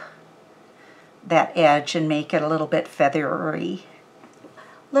up that edge and make it a little bit feathery.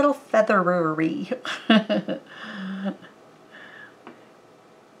 Little feathery.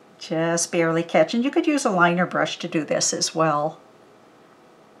 Just barely catch. And you could use a liner brush to do this as well.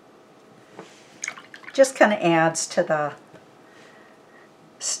 Just kind of adds to the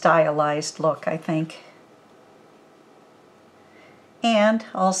stylized look, I think. And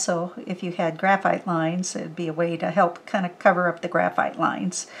also, if you had graphite lines, it'd be a way to help kind of cover up the graphite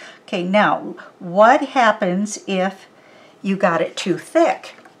lines. Okay, now, what happens if you got it too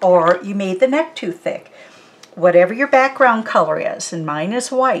thick or you made the neck too thick? Whatever your background color is, and mine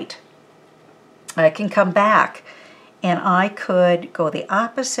is white, I can come back and I could go the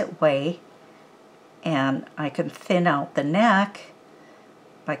opposite way and I can thin out the neck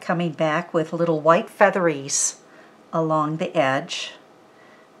by coming back with little white featheries along the edge,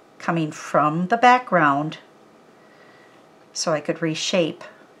 coming from the background, so I could reshape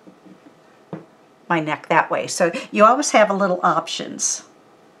my neck that way. So you always have a little options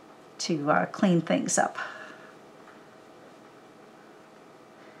to clean things up.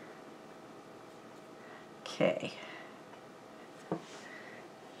 Okay.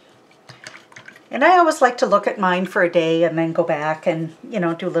 And I always like to look at mine for a day and then go back and, you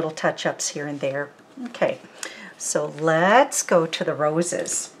know, do little touch-ups here and there. Okay, so let's go to the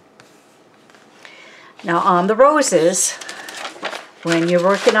roses. Now on the roses, when you're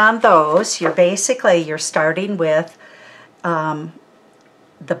working on those, you're starting with the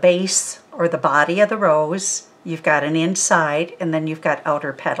base or the body of the rose. You've got an inside, and then you've got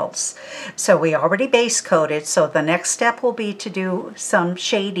outer petals. So we already base coated, so the next step will be to do some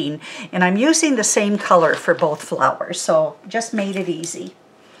shading. And I'm using the same color for both flowers, so just made it easy.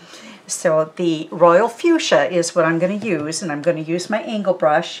 So the royal fuchsia is what I'm going to use, and I'm going to use my angle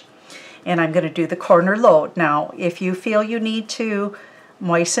brush, and I'm going to do the corner load. Now, if you feel you need to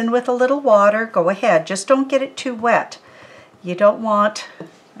moisten with a little water, go ahead. Just don't get it too wet. You don't want,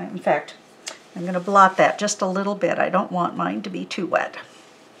 in fact, I'm going to blot that just a little bit. I don't want mine to be too wet.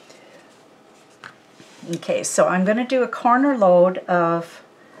 Okay, so I'm going to do a corner load of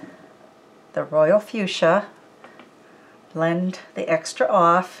the royal fuchsia, blend the extra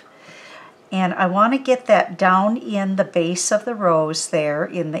off, and I want to get that down in the base of the rose there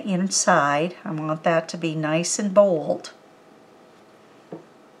in the inside. I want that to be nice and bold.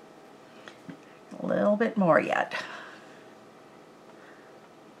 A little bit more yet.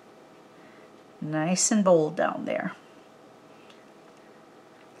 Nice and bold down there.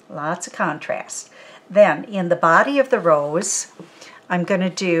 Lots of contrast. Then in the body of the rose, I'm going to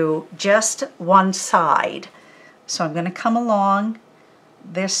do just one side. So I'm going to come along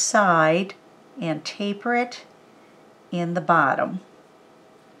this side and taper it in the bottom.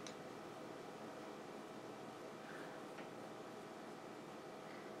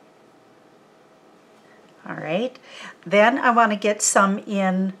 All right, then I want to get some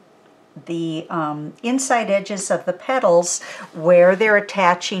in the inside edges of the petals where they're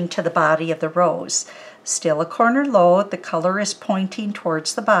attaching to the body of the rose. Still a corner low, the color is pointing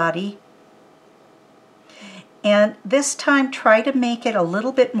towards the body. And this time try to make it a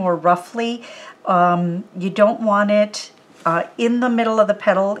little bit more roughly. You don't want it in the middle of the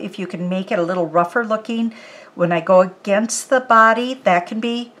petal. If you can make it a little rougher looking when I go against the body, that can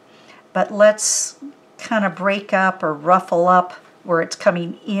be, but let's kind of break up or ruffle up where it's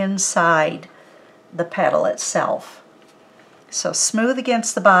coming inside the petal itself. So smooth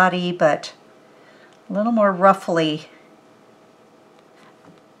against the body, but a little more roughly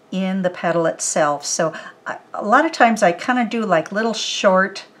in the petal itself. So a lot of times I kind of do like little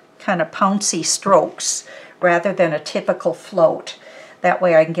short kind of pouncy strokes rather than a typical float. That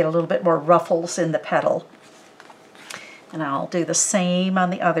way I can get a little bit more ruffles in the petal. And I'll do the same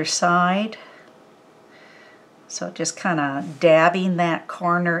on the other side. So just kind of dabbing that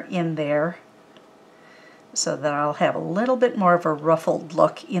corner in there so that I'll have a little bit more of a ruffled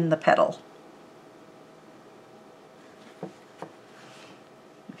look in the petal.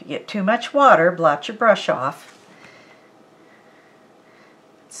 If you get too much water, blot your brush off.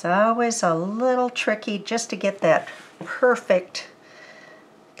 It's always a little tricky just to get that perfect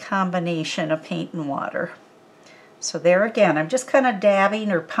combination of paint and water. So there again, I'm just kind of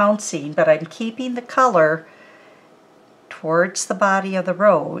dabbing or pouncing, but I'm keeping the color towards the body of the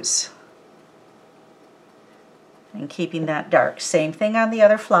rose and keeping that dark. Same thing on the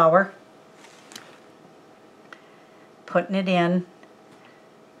other flower. Putting it in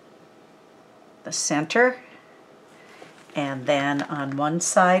the center and then on one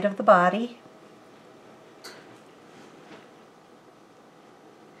side of the body.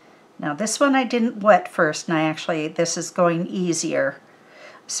 Now this one I didn't wet first, and this is going easier.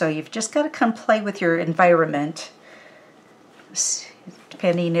 So you've just got to come play with your environment.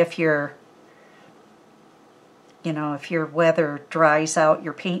 Depending if your weather dries out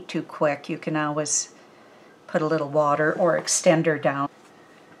your paint too quick, you can always put a little water or extender down.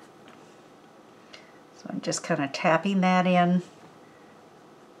 So I'm just kind of tapping that in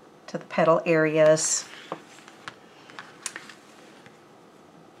to the petal areas.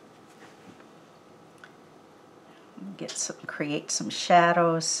 Create some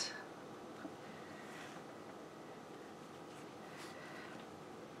shadows.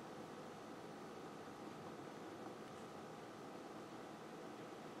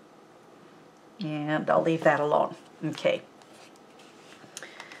 And I'll leave that alone. Okay.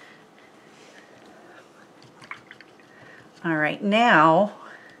 All right, now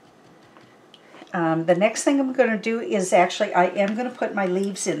the next thing I'm going to do is I am going to put my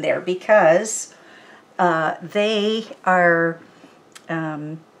leaves in there because they are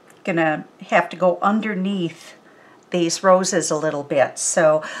going to have to go underneath these roses a little bit.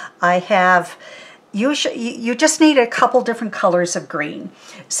 So I have, you just need a couple different colors of green.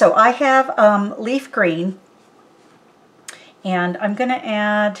 So I have leaf green, and I'm going to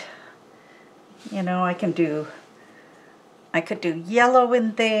add, I could do yellow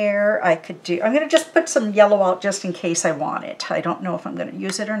in there. I'm going to just put some yellow out just in case I want it. I don't know if I'm going to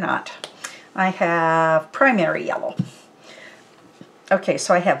use it or not. I have primary yellow. Okay,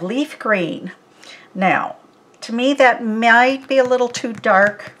 so I have leaf green. Now, to me that might be a little too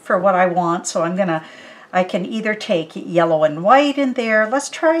dark for what I want, so I can either take yellow and white in there. Let's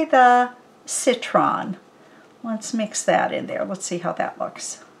try the citron. Let's mix that in there. Let's see how that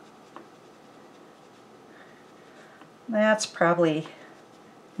looks. That's probably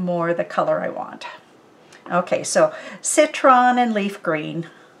more the color I want. Okay, so citron and leaf green.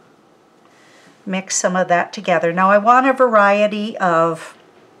 Mix some of that together. Now I want a variety of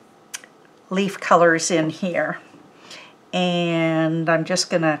leaf colors in here. And I'm just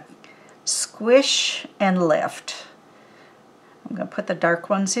going to squish and lift. I'm going to put the dark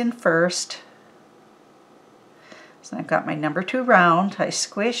ones in first. So I've got my number 2 round. I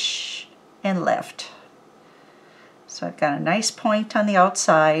squish and lift. So I've got a nice point on the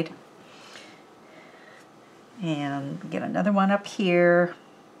outside. And get another one up here.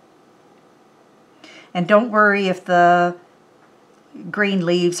 And don't worry if the green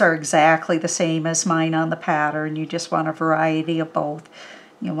leaves are exactly the same as mine on the pattern. You just want a variety of both.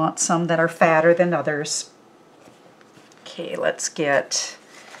 You want some that are fatter than others. Okay,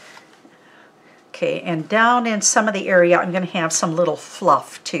 Okay, and down in some of the area I'm going to have some little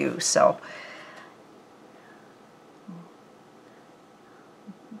fluff too, so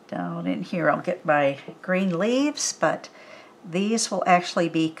down in here I'll get my green leaves, but these will actually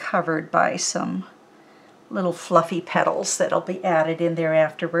be covered by some little fluffy petals that'll be added in there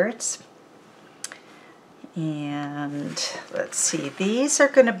afterwards. And let's see, these are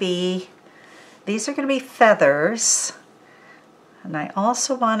going to be feathers, and I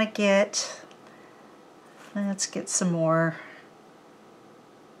also want to get, let's get some more.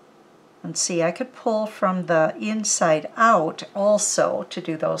 And see, I could pull from the inside out also to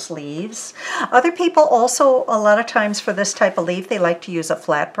do those leaves. Other people also, a lot of times for this type of leaf, they like to use a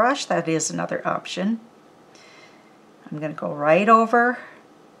flat brush. That is another option. I'm going to go right over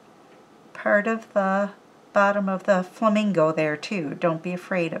part of the bottom of the flamingo there too. Don't be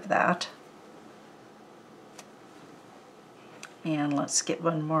afraid of that. And let's get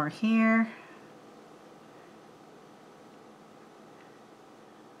one more here.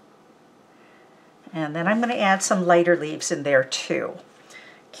 And then I'm going to add some lighter leaves in there too.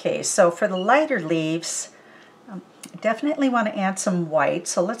 Okay, so for the lighter leaves, I definitely want to add some white.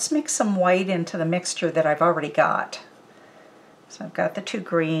 So let's mix some white into the mixture that I've already got. So I've got the two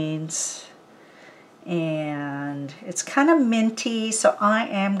greens, and it's kind of minty, so I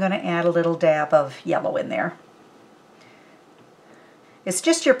am going to add a little dab of yellow in there. It's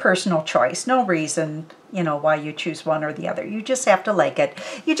just your personal choice. No reason, you know, why you choose one or the other. You just have to like it.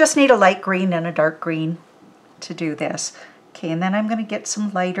 You just need a light green and a dark green to do this. Okay, and then I'm going to get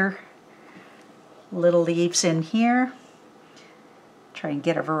some lighter little leaves in here. Try and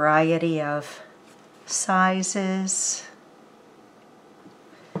get a variety of sizes.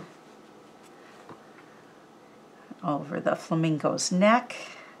 Over the flamingo's neck.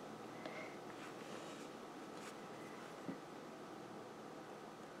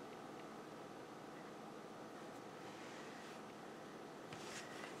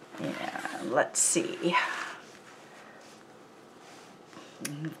 And let's see.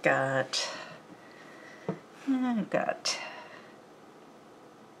 I've got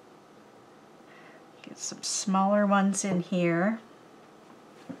get some smaller ones in here.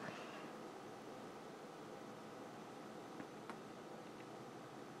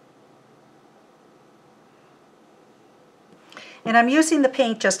 And I'm using the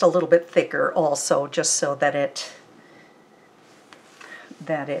paint just a little bit thicker also, just so that it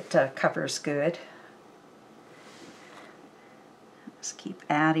covers good. Just keep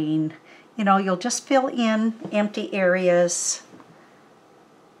adding. You know, you'll just fill in empty areas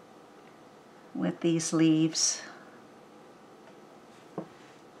with these leaves.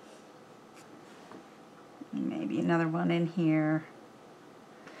 Maybe another one in here.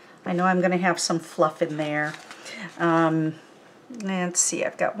 I know I'm going to have some fluff in there. Let's see,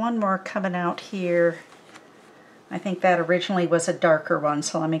 I've got one more coming out here. I think that originally was a darker one,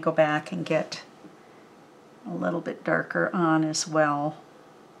 so let me go back and get a little bit darker on as well.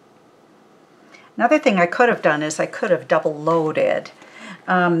 Another thing I could have done is I could have double loaded.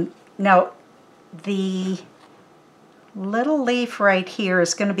 Now, the little leaf right here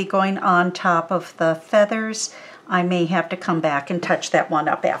is going to be going on top of the feathers. I may have to come back and touch that one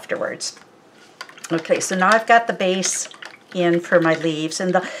up afterwards. Okay, so now I've got the base in for my leaves,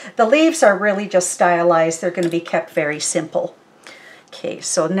 and the leaves are really just stylized. They're going to be kept very simple. Okay,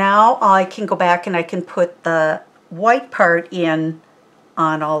 so now I can go back and I can put the white part in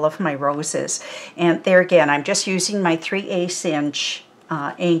on all of my roses. And there again, I'm just using my 3/8 inch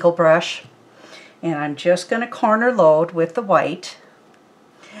angle brush, and I'm just going to corner load with the white.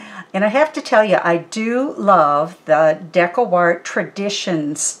 And I have to tell you, I do love the DecoArt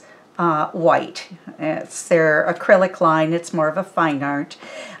Traditions white. It's their acrylic line. It's more of a fine art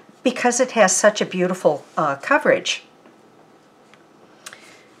because it has such a beautiful coverage.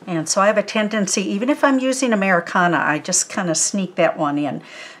 And so I have a tendency, even if I'm using Americana, I just kind of sneak that one in.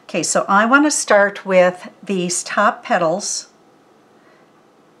 Okay, so I want to start with these top petals,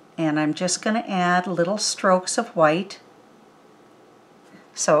 and I'm just going to add little strokes of white.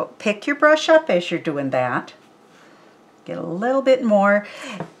 So pick your brush up as you're doing that. Get a little bit more.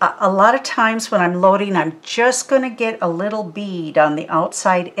 A lot of times when I'm loading, I'm just going to get a little bead on the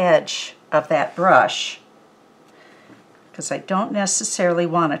outside edge of that brush because I don't necessarily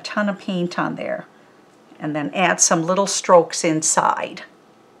want a ton of paint on there. And then add some little strokes inside.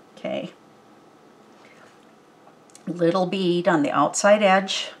 Okay. Little bead on the outside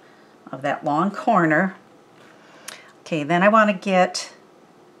edge of that long corner. Okay, then I want to get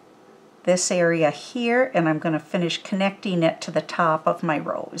this area here, and I'm going to finish connecting it to the top of my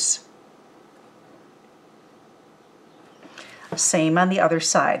rose. Same on the other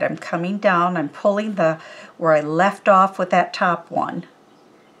side. I'm coming down, I'm pulling where I left off with that top one,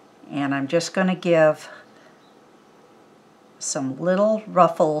 and I'm just going to give some little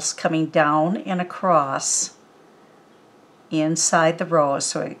ruffles coming down and across inside the rose,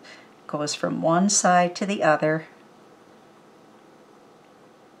 so it goes from one side to the other.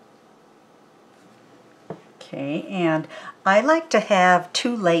 Okay, and I like to have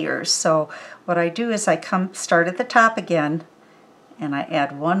 2 layers, so what I do is I start at the top again, and I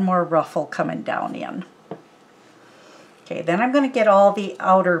add 1 more ruffle coming down in. Okay, then I'm going to get all the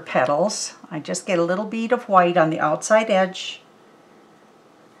outer petals. I just get a little bead of white on the outside edge.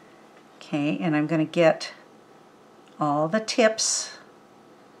 Okay, and I'm going to get all the tips,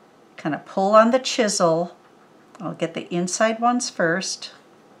 kind of pull on the chisel. I'll get the inside ones first.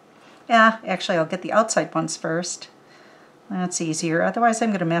 Yeah, actually I'll get the outside ones first. That's easier. Otherwise I'm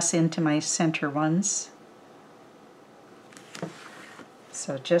going to mess into my center ones.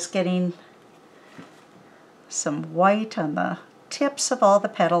 So just getting some white on the tips of all the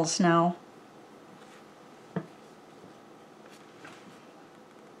petals now.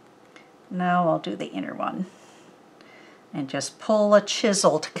 Now I'll do the inner one. And just pull a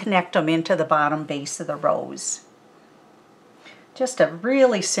chisel to connect them into the bottom base of the rose. Just a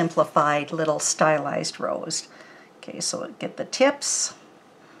really simplified little stylized rose. Okay, so get the tips,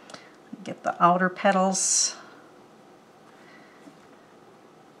 get the outer petals,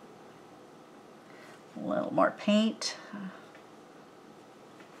 a little more paint,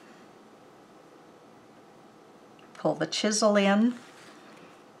 pull the chisel in,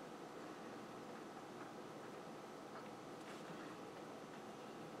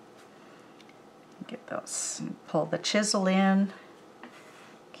 get those, pull the chisel in.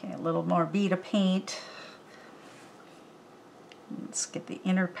 Okay, a little more bead of paint. Let's get the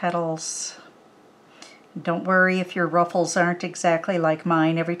inner petals. Don't worry if your ruffles aren't exactly like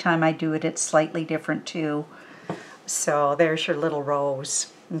mine. Every time I do it, it's slightly different too. So there's your little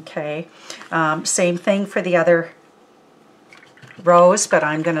rose. Okay, same thing for the other rose, but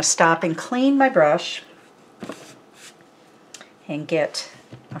I'm going to stop and clean my brush and get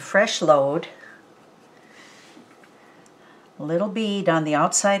a fresh load. Little bead on the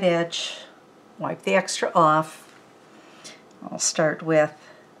outside edge, wipe the extra off. I'll start with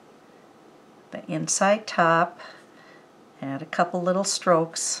the inside top, add a couple little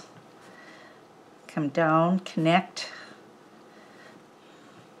strokes, come down, connect,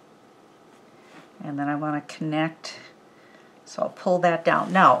 and then I want to connect, so I'll pull that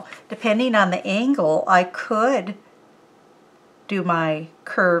down. Now, depending on the angle, I could do my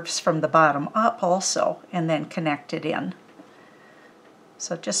curves from the bottom up also and then connect it in.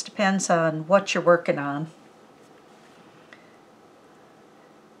 So it just depends on what you're working on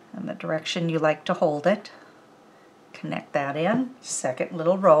and the direction you like to hold it. Connect that in, second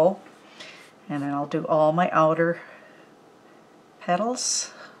little row, and then I'll do all my outer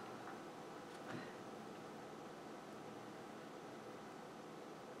petals.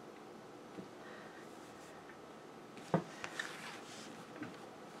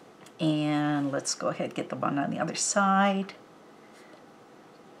 And let's go ahead and get the one on the other side.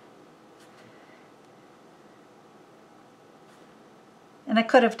 And I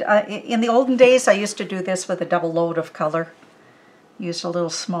could have, in the olden days, I used to do this with a double load of color. Used a little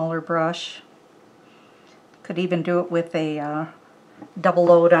smaller brush. Could even do it with a double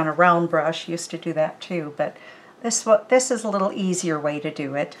load on a round brush. Used to do that too, but this is a little easier way to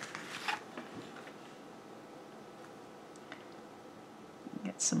do it.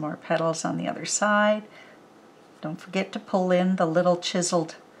 Get some more petals on the other side. Don't forget to pull in the little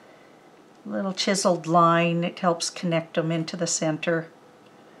chiseled line. It helps connect them into the center.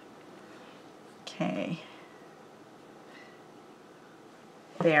 Okay.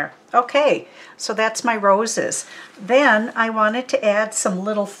 There. Okay, so that's my roses. Then I wanted to add some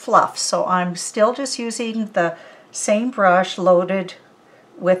little fluff, so I'm still just using the same brush loaded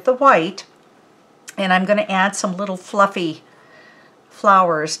with the white, and I'm going to add some little fluffy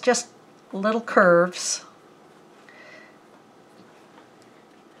flowers, just little curves,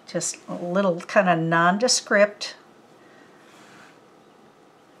 just a little kind of nondescript,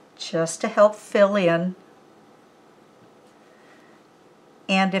 just to help fill in.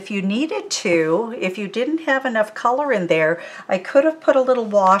 And if you needed to, if you didn't have enough color in there, I could have put a little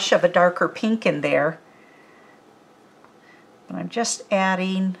wash of a darker pink in there. But I'm just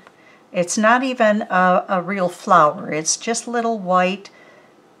adding, it's not even a real flower, it's just little white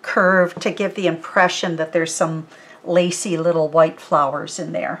curve to give the impression that there's some lacy little white flowers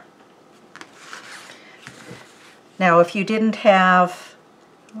in there. Now if you didn't have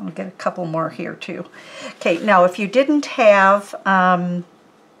I'll get a couple more here too. Okay, now if you didn't have,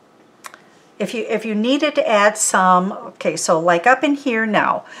 if you needed to add some, okay, so like up in here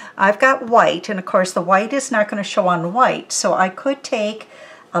now, I've got white, and of course the white is not going to show on white, so I could take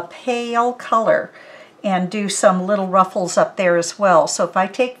a pale color and do some little ruffles up there as well. So if I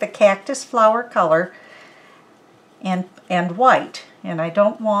take the cactus flower color and white, and I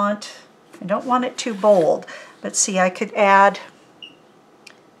don't want it too bold, but see, I could add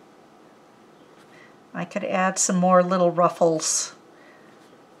some more little ruffles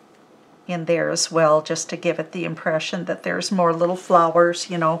in there as well, just to give it the impression that there's more little flowers,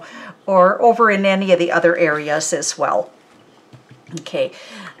 you know, or over in any of the other areas as well. Okay,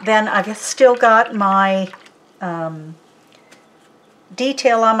 then I've still got my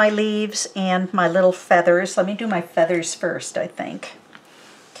detail on my leaves and my little feathers. Let me do my feathers first, I think.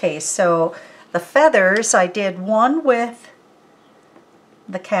 Okay, so the feathers, I did one with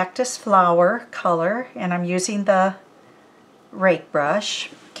the cactus flower color, and I'm using the rake brush.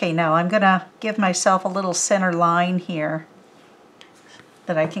 Okay, now I'm going to give myself a little center line here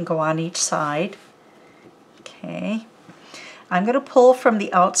that I can go on each side. Okay, I'm going to pull from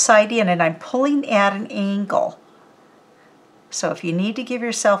the outside in, and I'm pulling at an angle. So if you need to give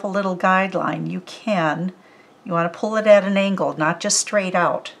yourself a little guideline, you can. You want to pull it at an angle, not just straight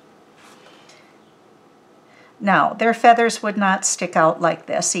out. Now, their feathers would not stick out like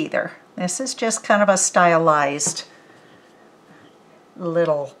this either. This is just kind of a stylized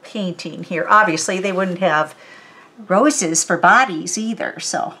little painting here. Obviously, they wouldn't have roses for bodies either,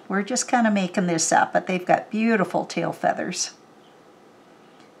 so we're just kind of making this up, but they've got beautiful tail feathers.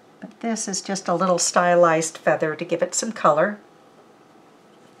 But this is just a little stylized feather to give it some color.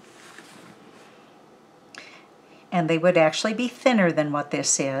 And they would actually be thinner than what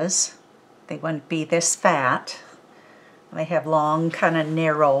this is. They wouldn't be this fat. They have long, kind of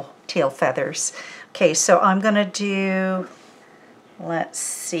narrow tail feathers. Okay, so I'm going to do, let's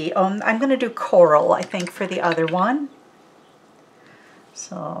see, I'm going to do coral, I think, for the other one.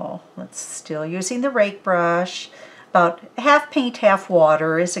 So let's still using the rake brush. About half paint, half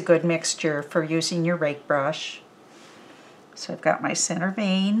water is a good mixture for using your rake brush. So I've got my center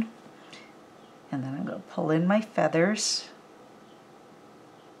vein, and then I'm going to pull in my feathers.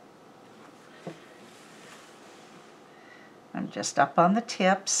 I'm just up on the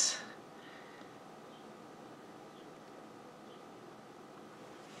tips.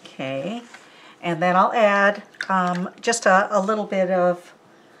 Okay, and then I'll add just a little bit of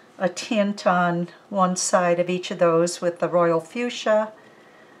a tint on one side of each of those with the royal fuchsia.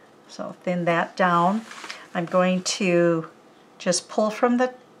 So thin that down. I'm going to just pull from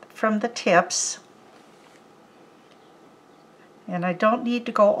the tips, and I don't need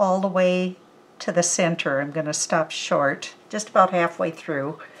to go all the way to the center. I'm going to stop short, just about halfway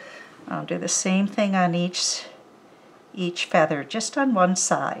through. I'll do the same thing on each feather, just on one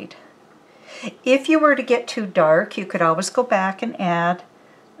side. If you were to get too dark, you could always go back and add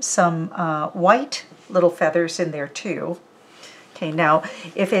some white little feathers in there too. Okay, now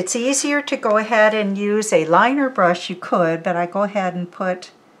if it's easier to go ahead and use a liner brush, you could, but I go ahead and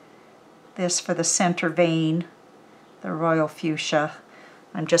put this for the center vein, the royal fuchsia.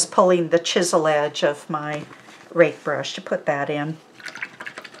 I'm just pulling the chisel edge of my rake brush to put that in.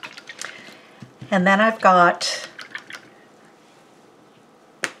 And then I've got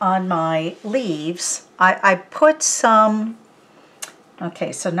on my leaves, I put some,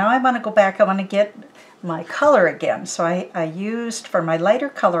 okay, so now I want to go back, I want to get my color again. So I used, for my lighter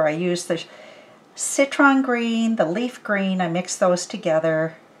color, I used the citron green, the leaf green, I mixed those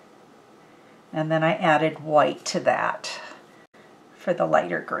together, and then I added white to that for the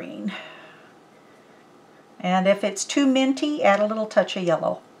lighter green. And if it's too minty, add a little touch of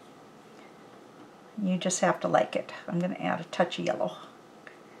yellow. You just have to like it. I'm going to add a touch of yellow.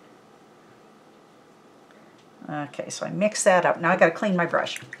 Okay, so I mix that up. Now I got to clean my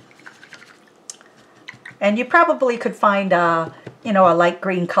brush. And you probably could find a, you know, a light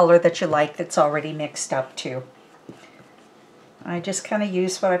green color that you like that's already mixed up too. I just kind of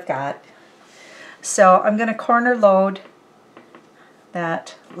use what I've got. So I'm going to corner load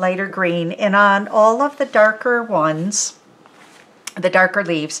that lighter green, and on all of the darker ones, the darker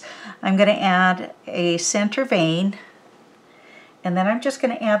leaves, I'm going to add a center vein, and then I'm just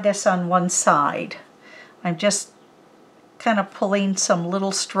going to add this on one side. I'm just kind of pulling some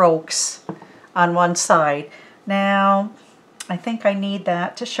little strokes on one side. Now I think I need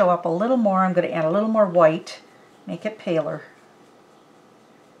that to show up a little more. I'm going to add a little more white, make it paler.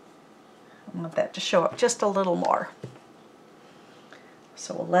 I want that to show up just a little more.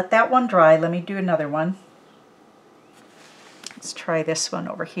 So we'll let that one dry. Let me do another one. Let's try this one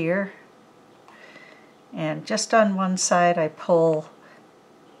over here. And just on one side I pull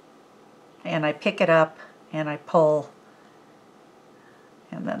and I pick it up and I pull,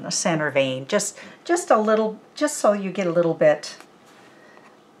 and then the center vein, just a little, just so you get a little bit.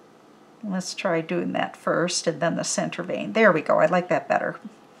 Let's try doing that first and then the center vein. There we go, I like that better.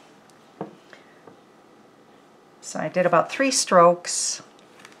 So I did about 3 strokes.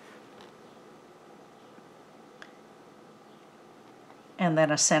 And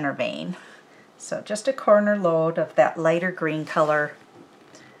then a center vein. So just a corner load of that lighter green color.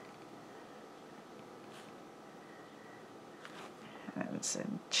 And it's a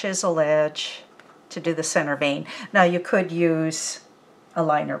chisel edge to do the center vein. Now you could use a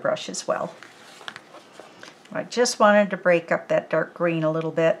liner brush as well. I just wanted to break up that dark green a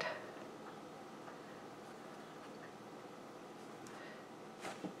little bit.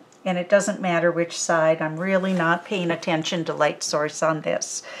 And it doesn't matter which side. I'm really not paying attention to light source on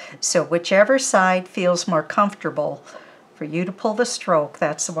this. So whichever side feels more comfortable for you to pull the stroke,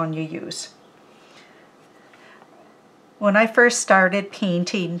 that's the one you use. When I first started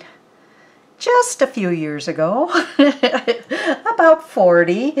painting, just a few years ago, about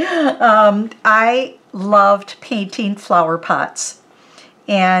 40, I loved painting flower pots.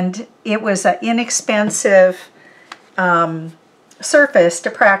 And it was an inexpensive surface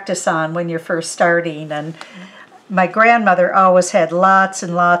to practice on when you're first starting, and my grandmother always had lots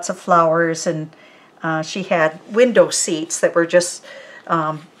and lots of flowers, and she had window seats that were just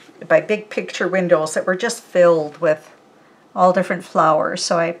by big picture windows that were just filled with all different flowers.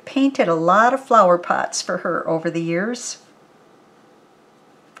 So I painted a lot of flower pots for her over the years.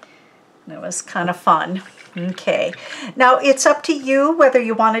 And it was kind of fun. Okay, now it's up to you whether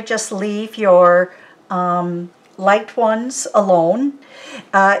you want to just leave your light ones alone.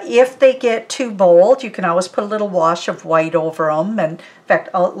 If they get too bold, you can always put a little wash of white over them. And in fact,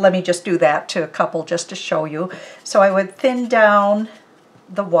 let me just do that to a couple just to show you. So I would thin down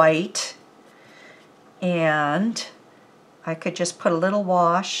the white, and I could just put a little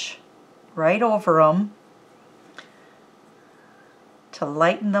wash right over them to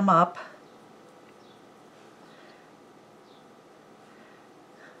lighten them up.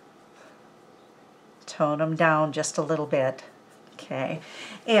 Tone them down just a little bit. Okay,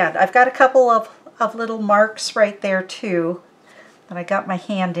 and I've got a couple of little marks right there too that I got my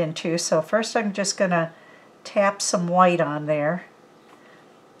hand into. So first I'm just going to tap some white on there,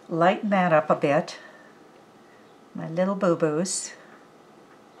 lighten that up a bit, my little boo-boos.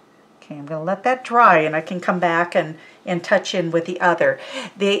 Okay, I'm going to let that dry and I can come back and touch in with the other.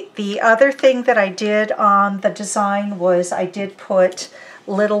 The other thing that I did on the design was I did put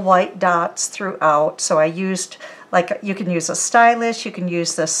little white dots throughout. So I used, like, you can use a stylus, you can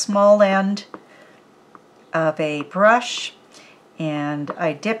use the small end of a brush, and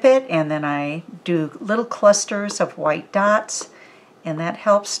I dip it and then I do little clusters of white dots, and that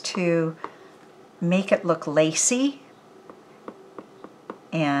helps to make it look lacy.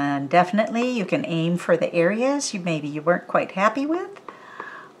 And definitely you can aim for the areas maybe you weren't quite happy with.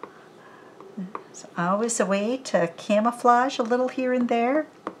 It's always a way to camouflage a little here and there.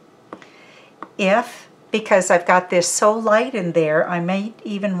 Because I've got this so light in there, I might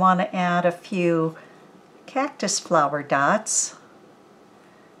even want to add a few cactus flower dots.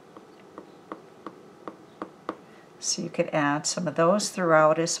 So you could add some of those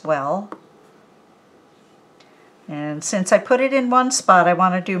throughout as well. And since I put it in one spot, I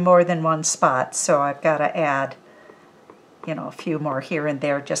want to do more than one spot, so I've got to add, you know, a few more here and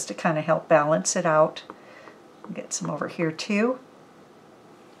there just to kind of help balance it out. Get some over here too.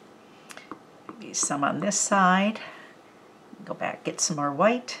 Maybe some on this side. Go back, get some more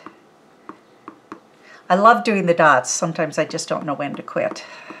white. I love doing the dots. Sometimes I just don't know when to quit.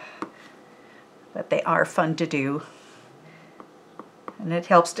 But they are fun to do. And it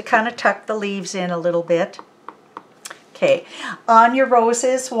helps to kind of tuck the leaves in a little bit. Okay, on your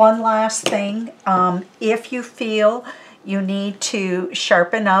roses, one last thing. If you feel you need to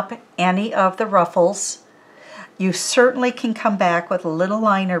sharpen up any of the ruffles, you certainly can come back with a little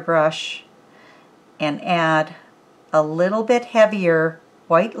liner brush and add a little bit heavier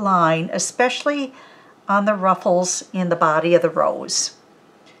white line, especially on the ruffles in the body of the rose.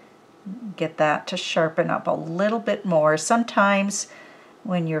 Get that to sharpen up a little bit more. Sometimes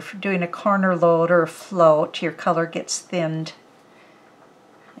when you're doing a corner load or a float, your color gets thinned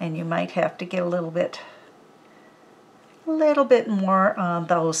and you might have to get a little bit more on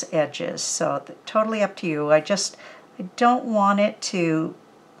those edges. So totally up to you. I don't want it to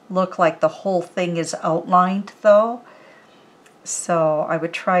look like the whole thing is outlined though. So I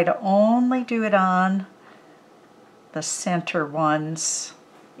would try to only do it on the center ones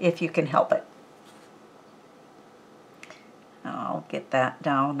if you can help it. I'll get that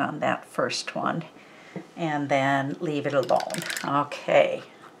down on that first one and then leave it alone. Okay,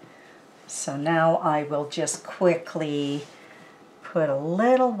 so now I will just quickly put a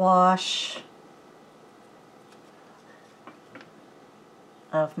little wash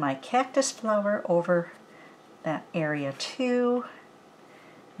of my cactus flower over that area too,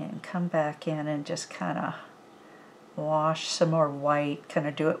 and come back in and just kind of wash some more white, kind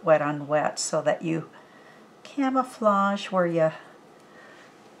of do it wet on wet so that you camouflage where you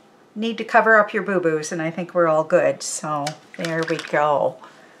need to cover up your boo-boos, and I think we're all good. So there we go.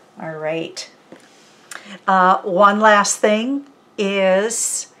 All right. One last thing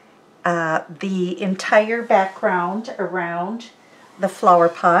is the entire background around the flower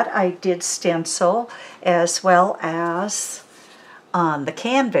pot I did stencil, as well as on the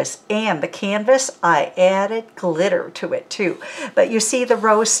canvas. And the canvas, I added glitter to it too. But you see the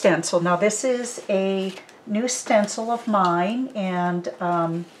rose stencil. Now this is a new stencil of mine, and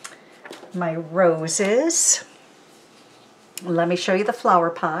my roses. Let me show you the flower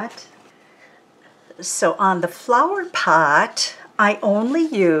pot. So on the flower pot, I only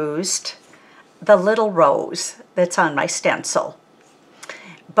used the little rose that's on my stencil.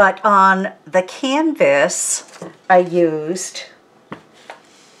 But on the canvas, I used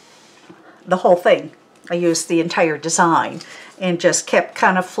the whole thing. I used the entire design and just kept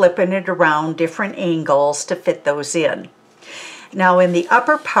kind of flipping it around different angles to fit those in. Now in the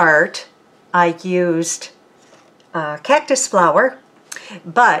upper part, I used cactus flower,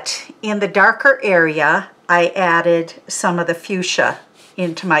 but in the darker area, I added some of the fuchsia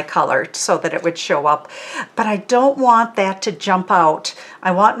into my color so that it would show up. But I don't want that to jump out.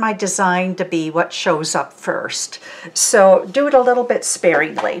 I want my design to be what shows up first. So do it a little bit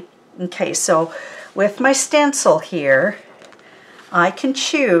sparingly. Okay, so with my stencil here, I can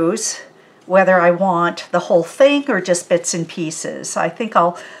choose whether I want the whole thing or just bits and pieces. I think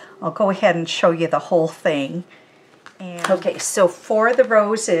I'll go ahead and show you the whole thing. And okay, so for the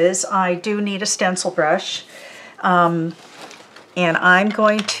roses, I do need a stencil brush. And I'm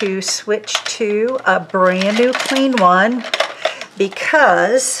going to switch to a brand new clean one,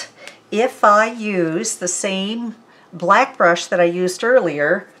 because if I use the same black brush that I used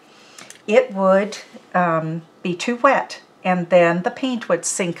earlier, it would be too wet, and then the paint would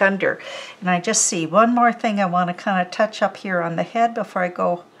sink under. And I just see one more thing I want to kind of touch up here on the head before I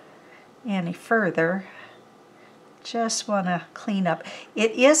go any further. Just want to clean up.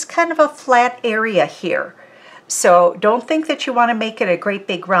 It is kind of a flat area here. So don't think that you want to make it a great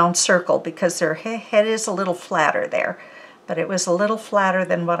big round circle, because their head is a little flatter there. But it was a little flatter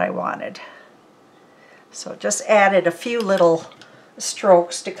than what I wanted. So just added a few little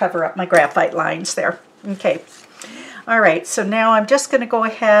strokes to cover up my graphite lines there. Okay. All right, so now I'm just going to go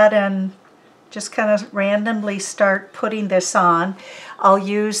ahead and just kind of randomly start putting this on. I'll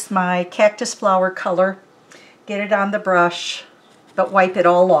use my cactus flower color, get it on the brush, but wipe it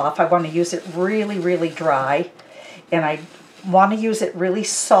all off. I want to use it really, really dry, and I want to use it really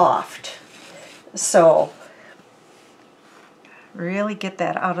soft. So really get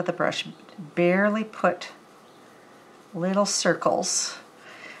that out of the brush. Barely put little circles.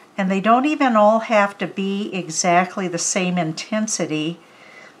 And they don't even all have to be exactly the same intensity.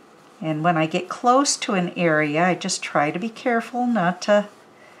 And when I get close to an area, I just try to be careful not to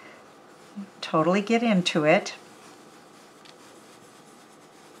totally get into it.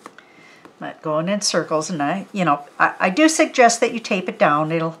 But going in circles, and I do suggest that you tape it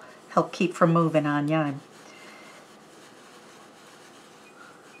down. It'll help keep from moving on you.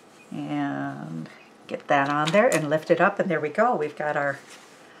 And get that on there and lift it up, and there we go. We've got our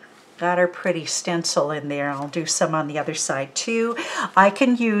pretty stencil in there. I'll do some on the other side too. I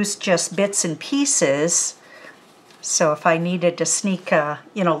can use just bits and pieces. So if I needed to sneak,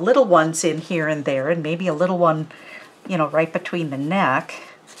 little ones in here and there, and maybe a little one, right between the neck,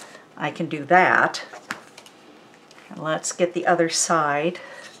 I can do that. And let's get the other side.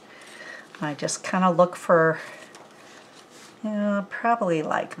 I just kind of look for, probably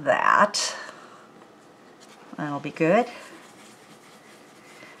like that. That'll be good.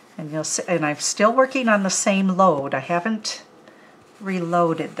 And you'll see, and I'm still working on the same load. I haven't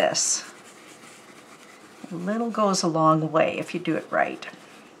reloaded this. A little goes a long way if you do it right.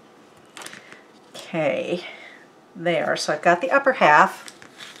 Okay, there. So I've got the upper half.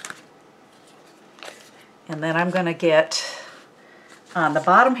 And then I'm going to get on the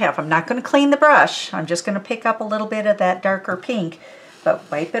bottom half. I'm not going to clean the brush. I'm just going to pick up a little bit of that darker pink, but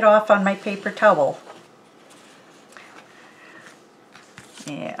wipe it off on my paper towel.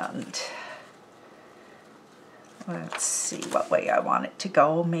 And Let's see what way I want it to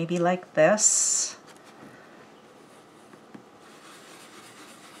go. Maybe like this.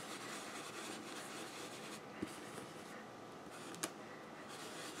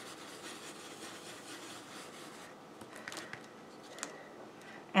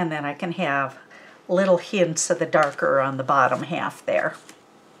 And then I can have little hints of the darker on the bottom half there.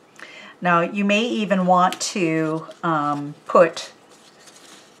 Now you may even want to put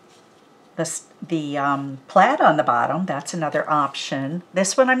the plaid on the bottom. That's another option.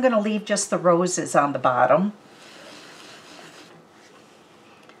 This one I'm going to leave just the roses on the bottom.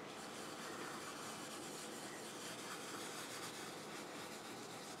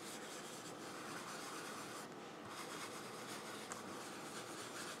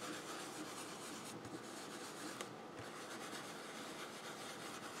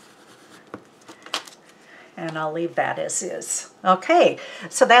 And I'll leave that as is. Okay,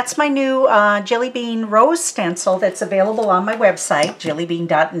 so that's my new Jillybean rose stencil that's available on my website,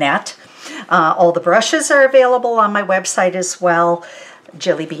 jillybean.net. All the brushes are available on my website as well,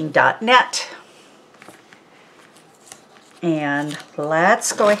 jillybean.net. And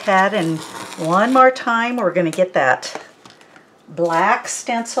let's go ahead and one more time we're going to get that black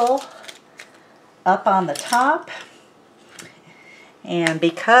stencil up on the top. And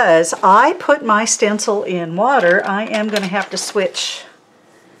because I put my stencil in water, I am going to have to switch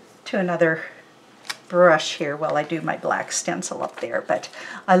to another brush here while I do my black stencil up there. But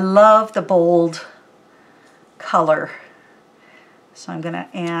I love the bold color. So I'm going to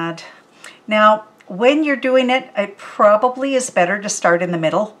add. Now, when you're doing it, it probably is better to start in the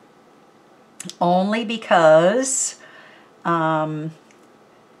middle. Only because you've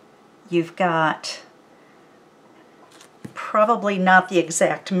got probably not the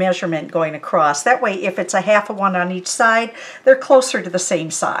exact measurement going across. That way, if it's a half of one on each side, they're closer to the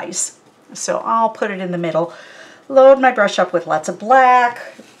same size. So I'll put it in the middle, load my brush up with lots of black,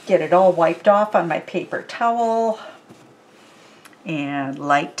 get it all wiped off on my paper towel, and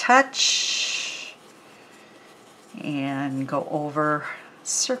light touch, and go over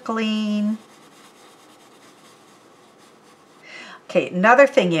circling. Okay, another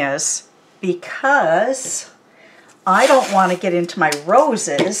thing is, because I don't want to get into my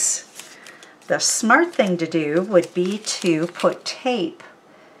roses, the smart thing to do would be to put tape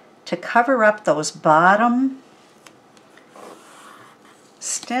to cover up those bottom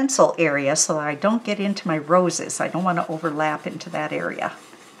stencil area so that I don't get into my roses. I don't want to overlap into that area.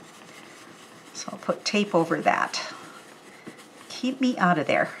 So I'll put tape over that. Keep me out of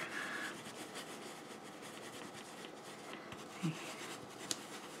there.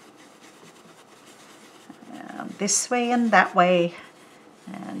 This way and that way,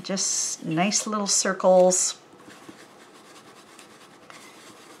 and just nice little circles.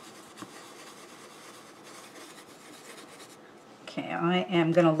 Okay, I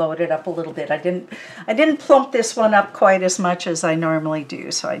am going to load it up a little bit. I didn't plump this one up quite as much as I normally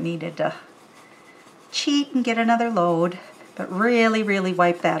do, so I needed to cheat and get another load. But really, really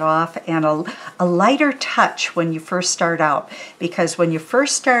wipe that off, and a lighter touch when you first start out, because when you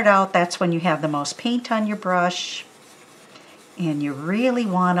first start out, that's when you have the most paint on your brush, and you really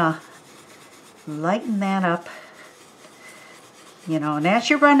want to lighten that up, you know. And as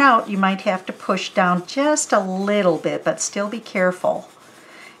you run out, you might have to push down just a little bit, but still be careful.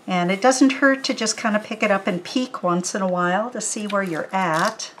 And it doesn't hurt to just kind of pick it up and peek once in a while to see where you're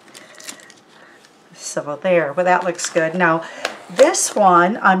at. So there, well, that looks good. Now, this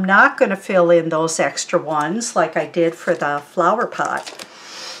one, I'm not going to fill in those extra ones like I did for the flower pot.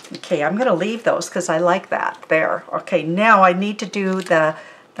 Okay, I'm going to leave those because I like that. There. Okay, now I need to do the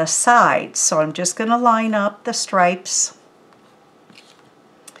sides. So I'm just going to line up the stripes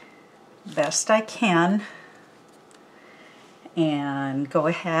best I can. And go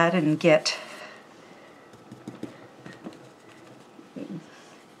ahead and get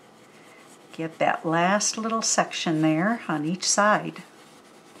that last little section there on each side.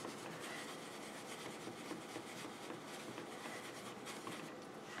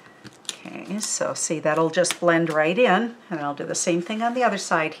 Okay, so see, that'll just blend right in, and I'll do the same thing on the other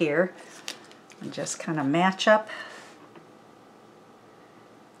side here and just kind of match up.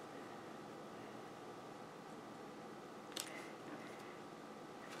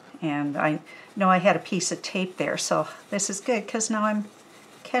 And I know I had a piece of tape there, so this is good because now I'm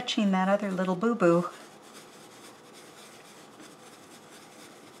catching that other little boo-boo.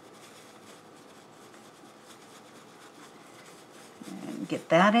 And get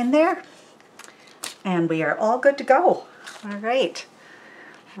that in there. And we are all good to go. All right.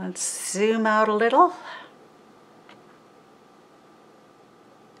 Let's zoom out a little.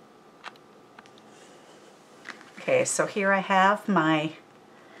 Okay, so here I have my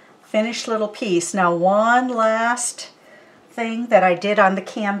finished little piece. Now one last thing that I did on the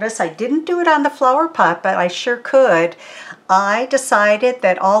canvas, I didn't do it on the flower pot, but I sure could. I decided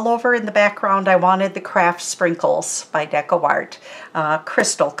that all over in the background I wanted the Craft Sprinkles by DecoArt,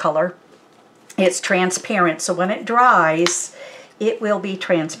 crystal color. It's transparent, so when it dries, it will be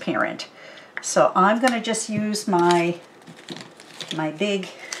transparent. So I'm going to just use my big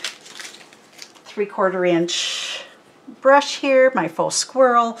 3/4 inch brush here, my faux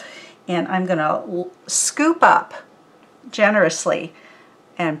squirrel, and I'm going to scoop up generously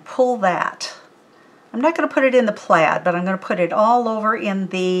and pull that. I'm not going to put it in the plaid, but I'm going to put it all over in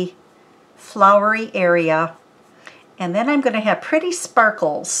the flowery area, and then I'm going to have pretty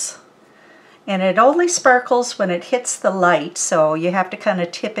sparkles. And it only sparkles when it hits the light, so you have to kind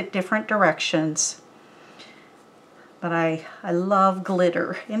of tip it different directions. But I love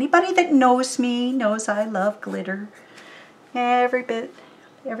glitter. Anybody that knows me knows I love glitter. Every bit,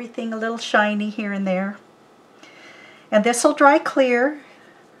 everything a little shiny here and there. And this will dry clear.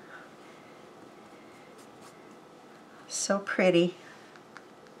 So pretty.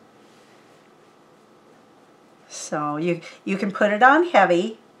 So you can put it on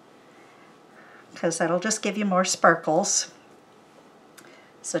heavy, because that'll just give you more sparkles.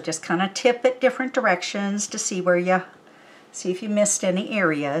 So just kind of tip it different directions to see if you missed any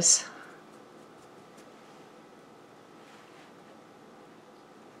areas.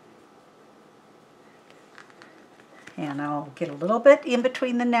 And I'll get a little bit in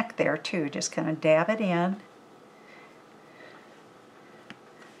between the neck there too, just kind of dab it in.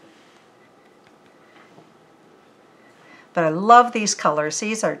 But I love these colors.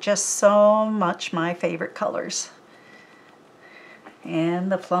 These are just so much my favorite colors.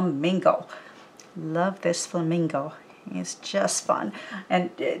 And the Flamingo. Love this Flamingo. It's just fun.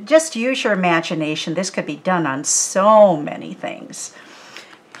 And just use your imagination. This could be done on so many things.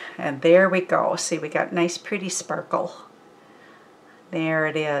 And there we go. See, we got nice pretty sparkle. There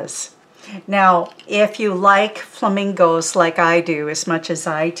it is. Now, if you like flamingos like I do, as much as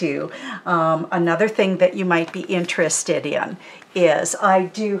I do, another thing that you might be interested in is I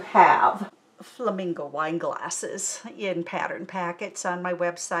do have flamingo wine glasses in pattern packets on my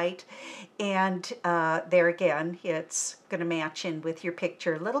website, and there again it's going to match in with your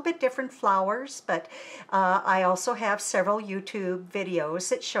picture. A little bit different flowers, but I also have several YouTube videos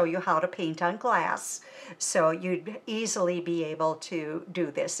that show you how to paint on glass, so you'd easily be able to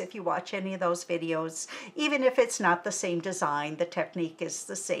do this if you watch any of those videos. Even if it's not the same design, the technique is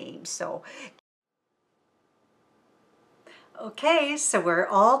the same. So okay, so we're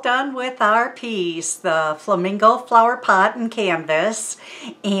all done with our piece, the Flamingo flower pot and canvas,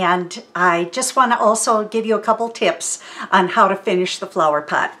 and I just want to also give you a couple tips on how to finish the flower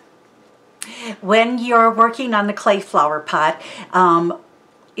pot. When you're working on the clay flower pot,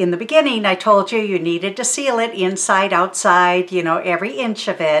 in the beginning I told you needed to seal it inside, outside, you know, every inch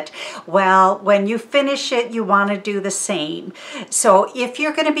of it. Well, when you finish it, you want to do the same. So if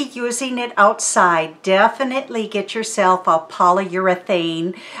you're going to be using it outside, definitely get yourself a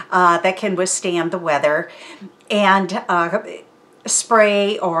polyurethane that can withstand the weather, and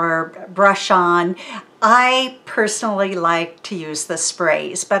spray or brush on. I personally like to use the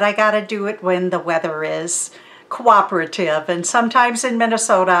sprays, but I got to do it when the weather is cooperative, and sometimes in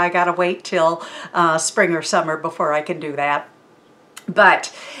Minnesota I gotta wait till spring or summer before I can do that.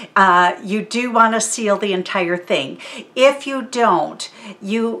 But you do want to seal the entire thing. If you don't,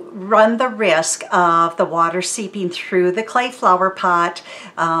 you run the risk of the water seeping through the clay flower pot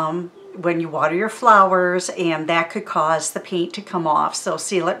when you water your flowers, and that could cause the paint to come off, so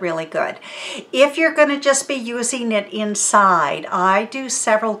seal it really good. If you're going to just be using it inside, I do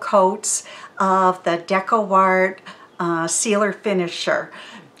several coats of the DecoArt Sealer Finisher,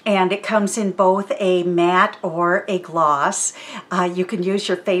 and it comes in both a matte or a gloss. You can use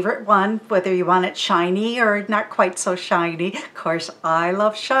your favorite one, whether you want it shiny or not quite so shiny. Of course, I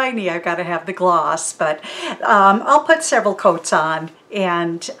love shiny. I've got to have the gloss, but I'll put several coats on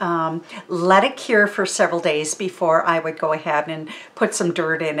and let it cure for several days before I would go ahead and put some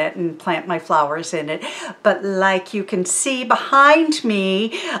dirt in it and plant my flowers in it. But like you can see behind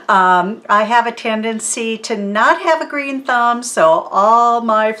me, I have a tendency to not have a green thumb, so all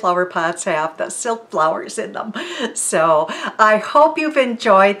my flower pots have the silk flowers in them. So I hope you've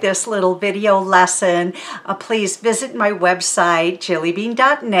enjoyed this little video lesson. Please visit my website,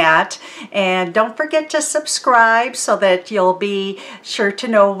 jillybean.net, and don't forget to subscribe so that you'll be sure to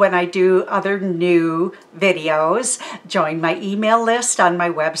know when I do other new videos. Join my email list on my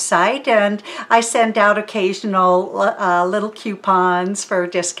website, and I send out occasional little coupons for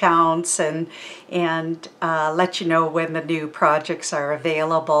discounts and let you know when the new projects are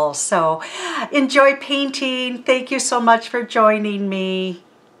available. So enjoy painting. Thank you so much for joining me.